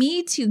for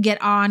me to get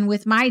on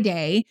with my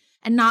day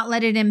and not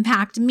let it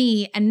impact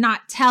me and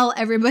not tell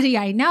everybody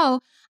I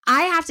know,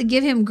 I have to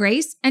give him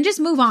grace and just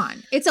move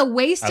on. It's a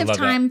waste of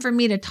time for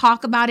me to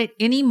talk about it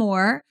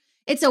anymore.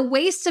 It's a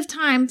waste of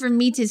time for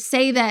me to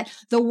say that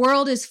the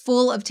world is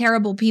full of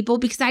terrible people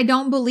because I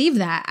don't believe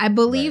that. I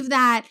believe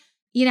that,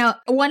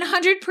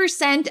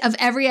 100% of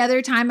every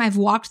other time I've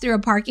walked through a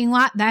parking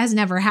lot, that has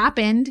never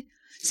happened.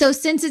 So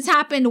since it's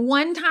happened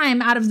one time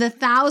out of the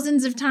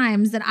thousands of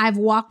times that I've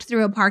walked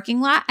through a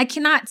parking lot, I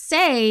cannot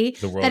say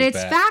that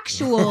it's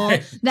factual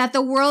that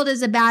the world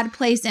is a bad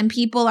place and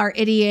people are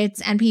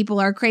idiots and people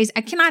are crazy.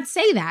 I cannot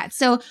say that.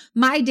 So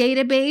my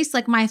database,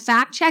 like my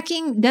fact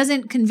checking,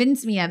 doesn't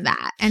convince me of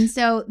that. And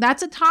so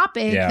that's a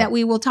topic that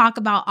we will talk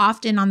about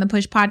often on the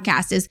Push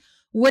podcast is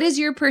What is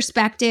your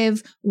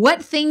perspective?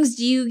 What things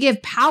do you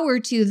give power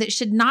to that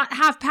should not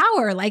have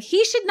power? Like he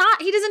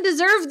doesn't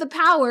deserve the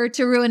power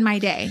to ruin my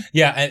day.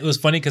 Yeah, it was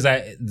funny because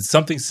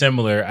something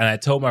similar, and I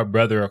told my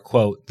brother a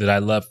quote that I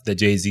love that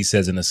Jay-Z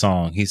says in the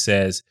song. He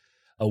says,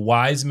 a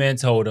wise man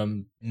told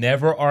him,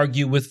 never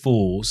argue with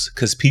fools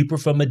because people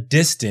from a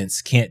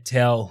distance can't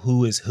tell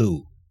who is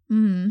who.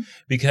 Mm-hmm.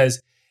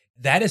 Because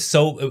that is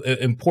so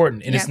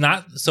important. And It's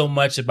not so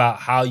much about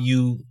how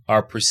you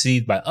are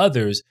perceived by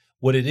others.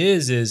 What it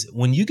is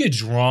when you get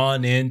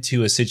drawn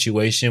into a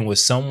situation where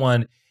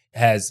someone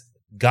has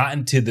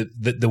gotten to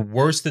the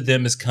worst of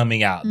them is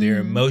coming out, their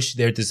emotion,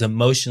 they're this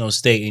emotional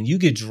state, and you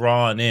get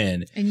drawn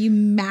in. And you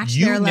match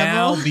their level. You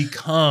now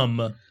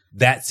become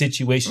that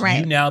situation. Right.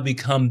 You now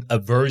become a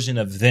version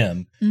of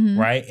them,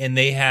 right? And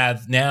they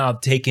have now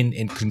taken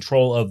in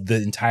control of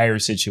the entire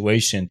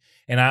situation.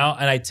 And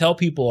I tell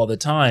people all the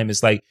time,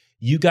 it's like,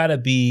 you got to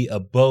be a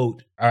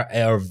boat or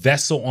a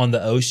vessel on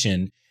the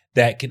ocean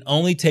that can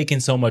only take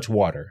in so much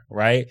water,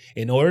 right?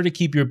 In order to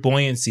keep your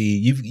buoyancy,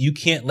 you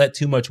can't let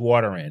too much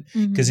water in.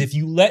 Because if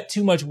you let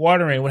too much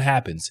water in, what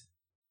happens?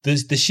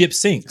 The ship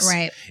sinks.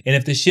 Right. And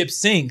if the ship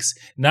sinks,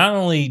 not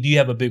only do you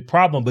have a big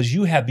problem, but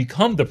you have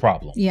become the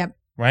problem. Yep.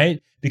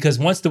 Right? Because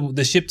once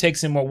the ship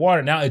takes in more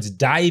water, now it's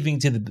diving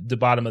to the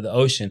bottom of the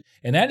ocean.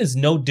 And that is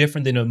no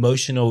different than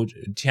emotional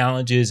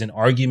challenges and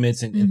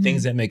arguments and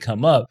things that may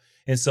come up.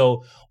 And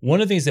so one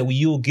of the things that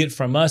you will get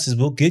from us is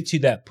we'll get you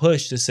that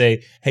push to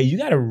say, hey, you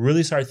got to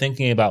really start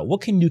thinking about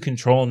what can you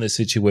control in this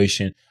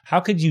situation? How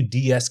could you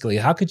de-escalate?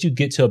 How could you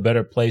get to a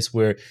better place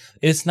where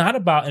it's not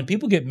about, and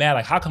people get mad,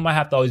 like, how come I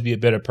have to always be a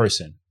better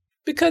person?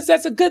 Because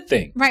that's a good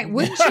thing. Right.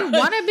 Wouldn't you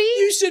want to be?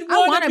 You should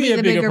want to be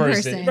a bigger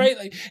person. Right?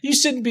 Like, you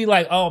shouldn't be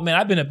like, oh man,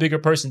 I've been a bigger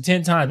person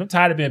 10 times. I'm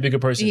tired of being a bigger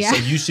person. Yeah. So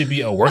you should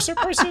be a worse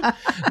person.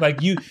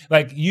 like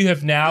you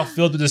have now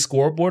filled with the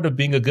scoreboard of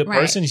being a good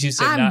person. You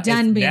said, I'm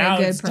done being a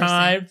good person. Now it's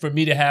time for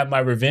me to have my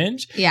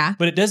revenge. Yeah.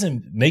 But it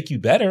doesn't make you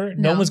better.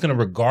 No one's going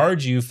to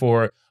regard you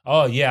for,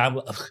 oh yeah,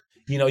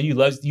 you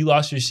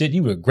lost your shit.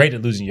 You were great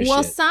at losing your shit.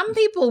 Well, some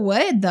people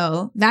would,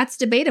 though. That's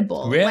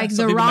debatable. Yeah, like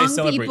the wrong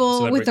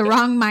people with the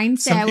wrong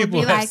mindset would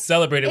be like,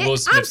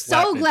 I'm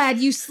so glad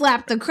you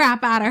slapped the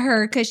crap out of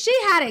her because she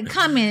had it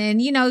coming.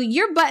 And,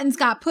 your buttons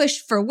got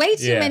pushed for way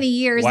too many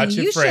years and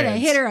you should have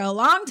hit her a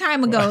long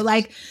time ago.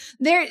 Like,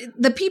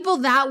 the people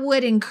that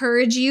would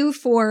encourage you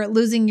for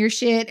losing your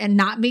shit and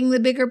not being the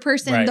bigger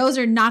person, those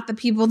are not the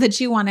people that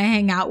you want to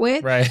hang out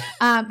with. Right.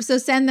 So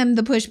send them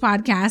the Push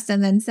podcast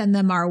and then send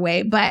them our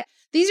way. But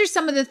these are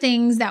some of the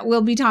things that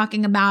we'll be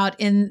talking about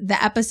in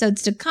the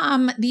episodes to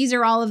come. These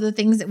are all of the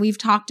things that we've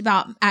talked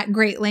about at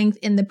great length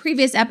in the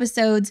previous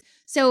episodes.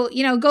 So,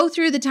 go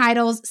through the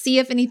titles, see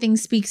if anything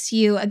speaks to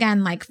you.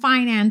 Again, like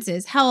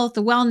finances, health,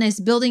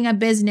 wellness, building a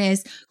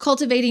business,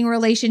 cultivating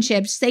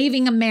relationships,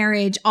 saving a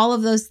marriage, all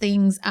of those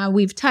things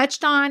we've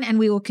touched on and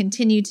we will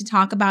continue to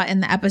talk about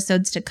in the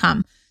episodes to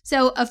come.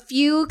 So a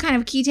few kind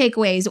of key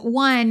takeaways.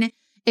 One,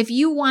 if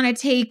you want to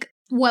take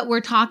what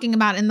we're talking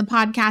about in the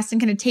podcast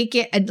and kind of take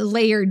it a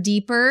layer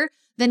deeper,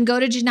 then go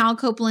to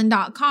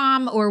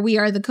JanelleCopeland.com or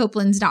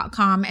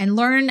wearethecopelands.com and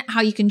learn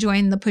how you can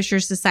join the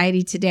Pushers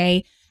Society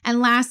today. And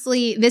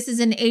lastly, this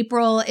is in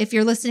April. If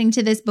you're listening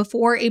to this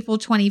before April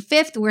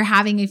 25th, we're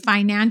having a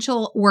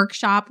financial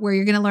workshop where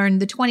you're going to learn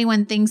the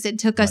 21 things that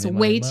took us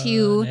way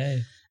too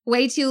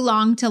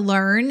long to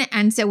learn.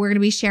 And so we're going to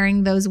be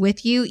sharing those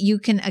with you. You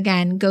can,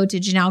 again, go to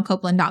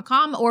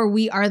JanelleCopeland.com or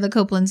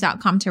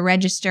wearethecopelands.com to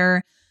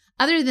register.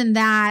 Other than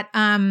that,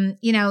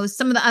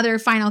 some of the other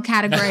final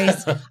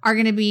categories are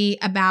going to be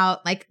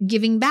about like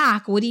giving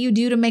back. What do you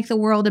do to make the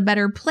world a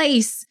better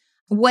place?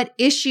 What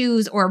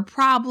issues or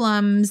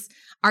problems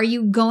are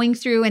you going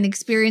through and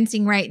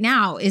experiencing right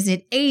now? Is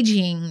it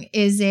aging?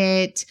 Is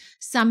it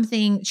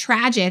something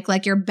tragic,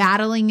 like you're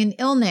battling an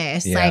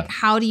illness? Yeah. Like,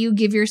 how do you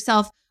give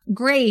yourself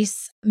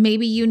grace?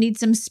 Maybe you need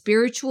some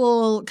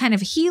spiritual kind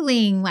of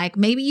healing. Like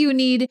maybe you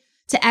need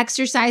to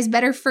exercise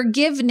better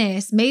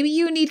forgiveness. Maybe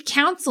you need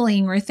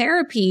counseling or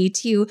therapy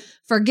to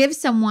forgive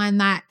someone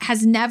that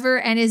has never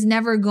and is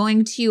never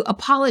going to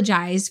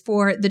apologize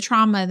for the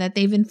trauma that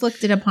they've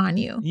inflicted upon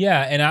you.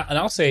 Yeah. And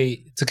I'll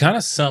say, to kind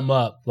of sum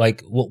up,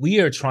 like what we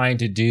are trying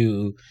to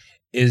do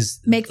is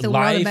make the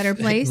world a better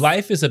place.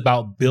 Life is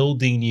about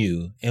building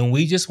you. And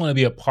we just want to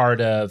be a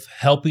part of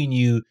helping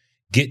you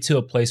get to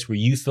a place where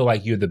you feel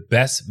like you're the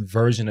best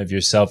version of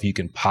yourself you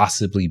can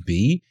possibly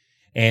be.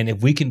 And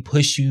if we can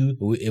push you,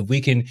 if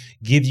we can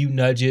give you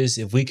nudges,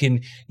 if we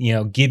can,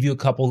 give you a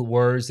couple of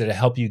words that'll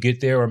help you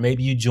get there, or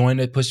maybe you join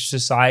the Push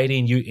Society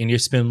and you're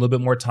spending a little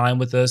bit more time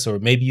with us, or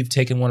maybe you've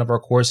taken one of our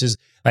courses.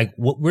 Like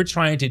what we're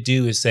trying to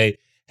do is say,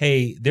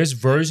 hey, there's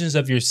versions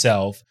of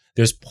yourself.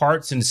 There's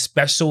parts and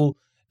special,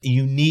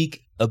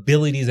 unique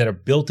abilities that are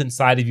built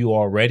inside of you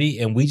already.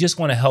 And we just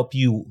want to help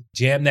you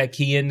jam that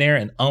key in there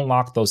and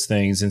unlock those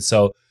things. And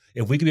so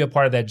if we could be a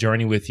part of that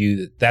journey with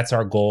you, that's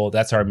our goal,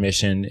 that's our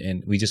mission,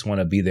 and we just want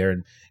to be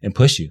there and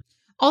push you.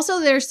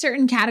 Also, there are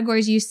certain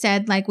categories you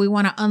said, like we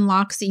want to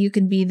unlock so you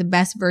can be the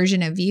best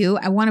version of you.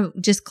 I want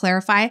to just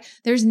clarify,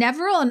 there's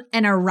never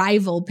an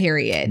arrival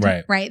period,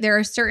 right? There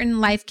are certain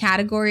life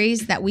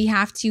categories that we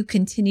have to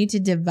continue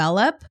to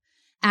develop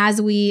as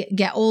we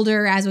get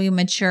older, as we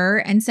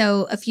mature. And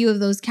so a few of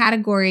those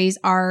categories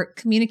are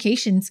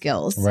communication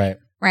skills,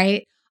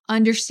 right?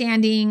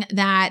 Understanding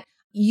that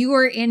you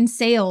are in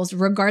sales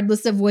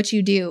regardless of what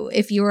you do.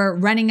 If you're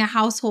running a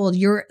household,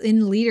 you're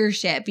in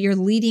leadership, you're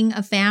leading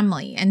a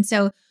family. And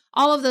so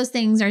all of those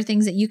things are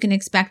things that you can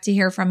expect to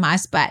hear from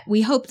us. But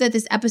we hope that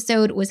this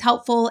episode was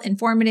helpful,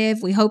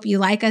 informative. We hope you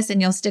like us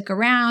and you'll stick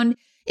around.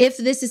 If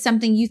this is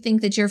something you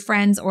think that your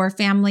friends or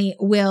family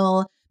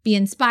will be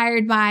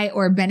inspired by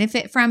or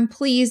benefit from,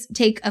 please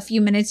take a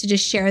few minutes to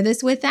just share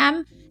this with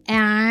them.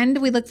 And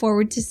we look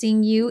forward to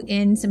seeing you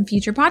in some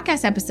future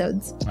podcast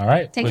episodes. All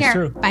right. Take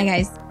care. Bye,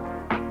 guys.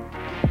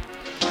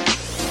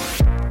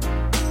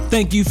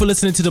 Thank you for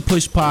listening to the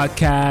Push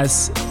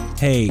Podcast.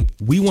 Hey,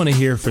 we want to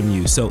hear from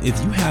you. So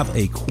if you have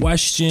a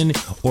question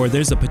or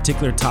there's a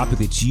particular topic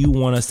that you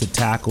want us to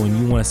tackle and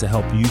you want us to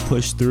help you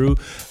push through,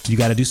 you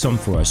got to do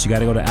something for us. You got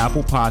to go to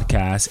Apple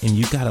Podcasts and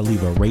you got to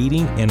leave a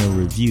rating and a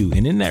review.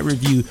 And in that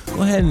review,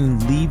 go ahead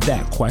and leave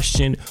that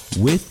question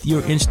with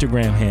your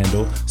Instagram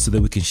handle so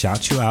that we can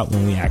shout you out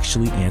when we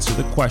actually answer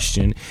the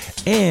question.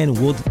 And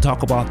we'll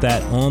talk about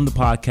that on the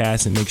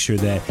podcast and make sure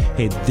that,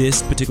 hey,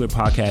 this particular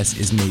podcast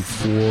is made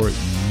for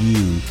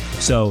you.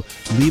 So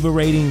leave a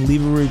rating,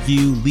 leave a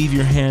review, leave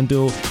your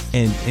handle,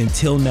 and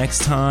until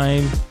next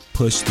time,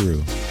 push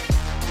through.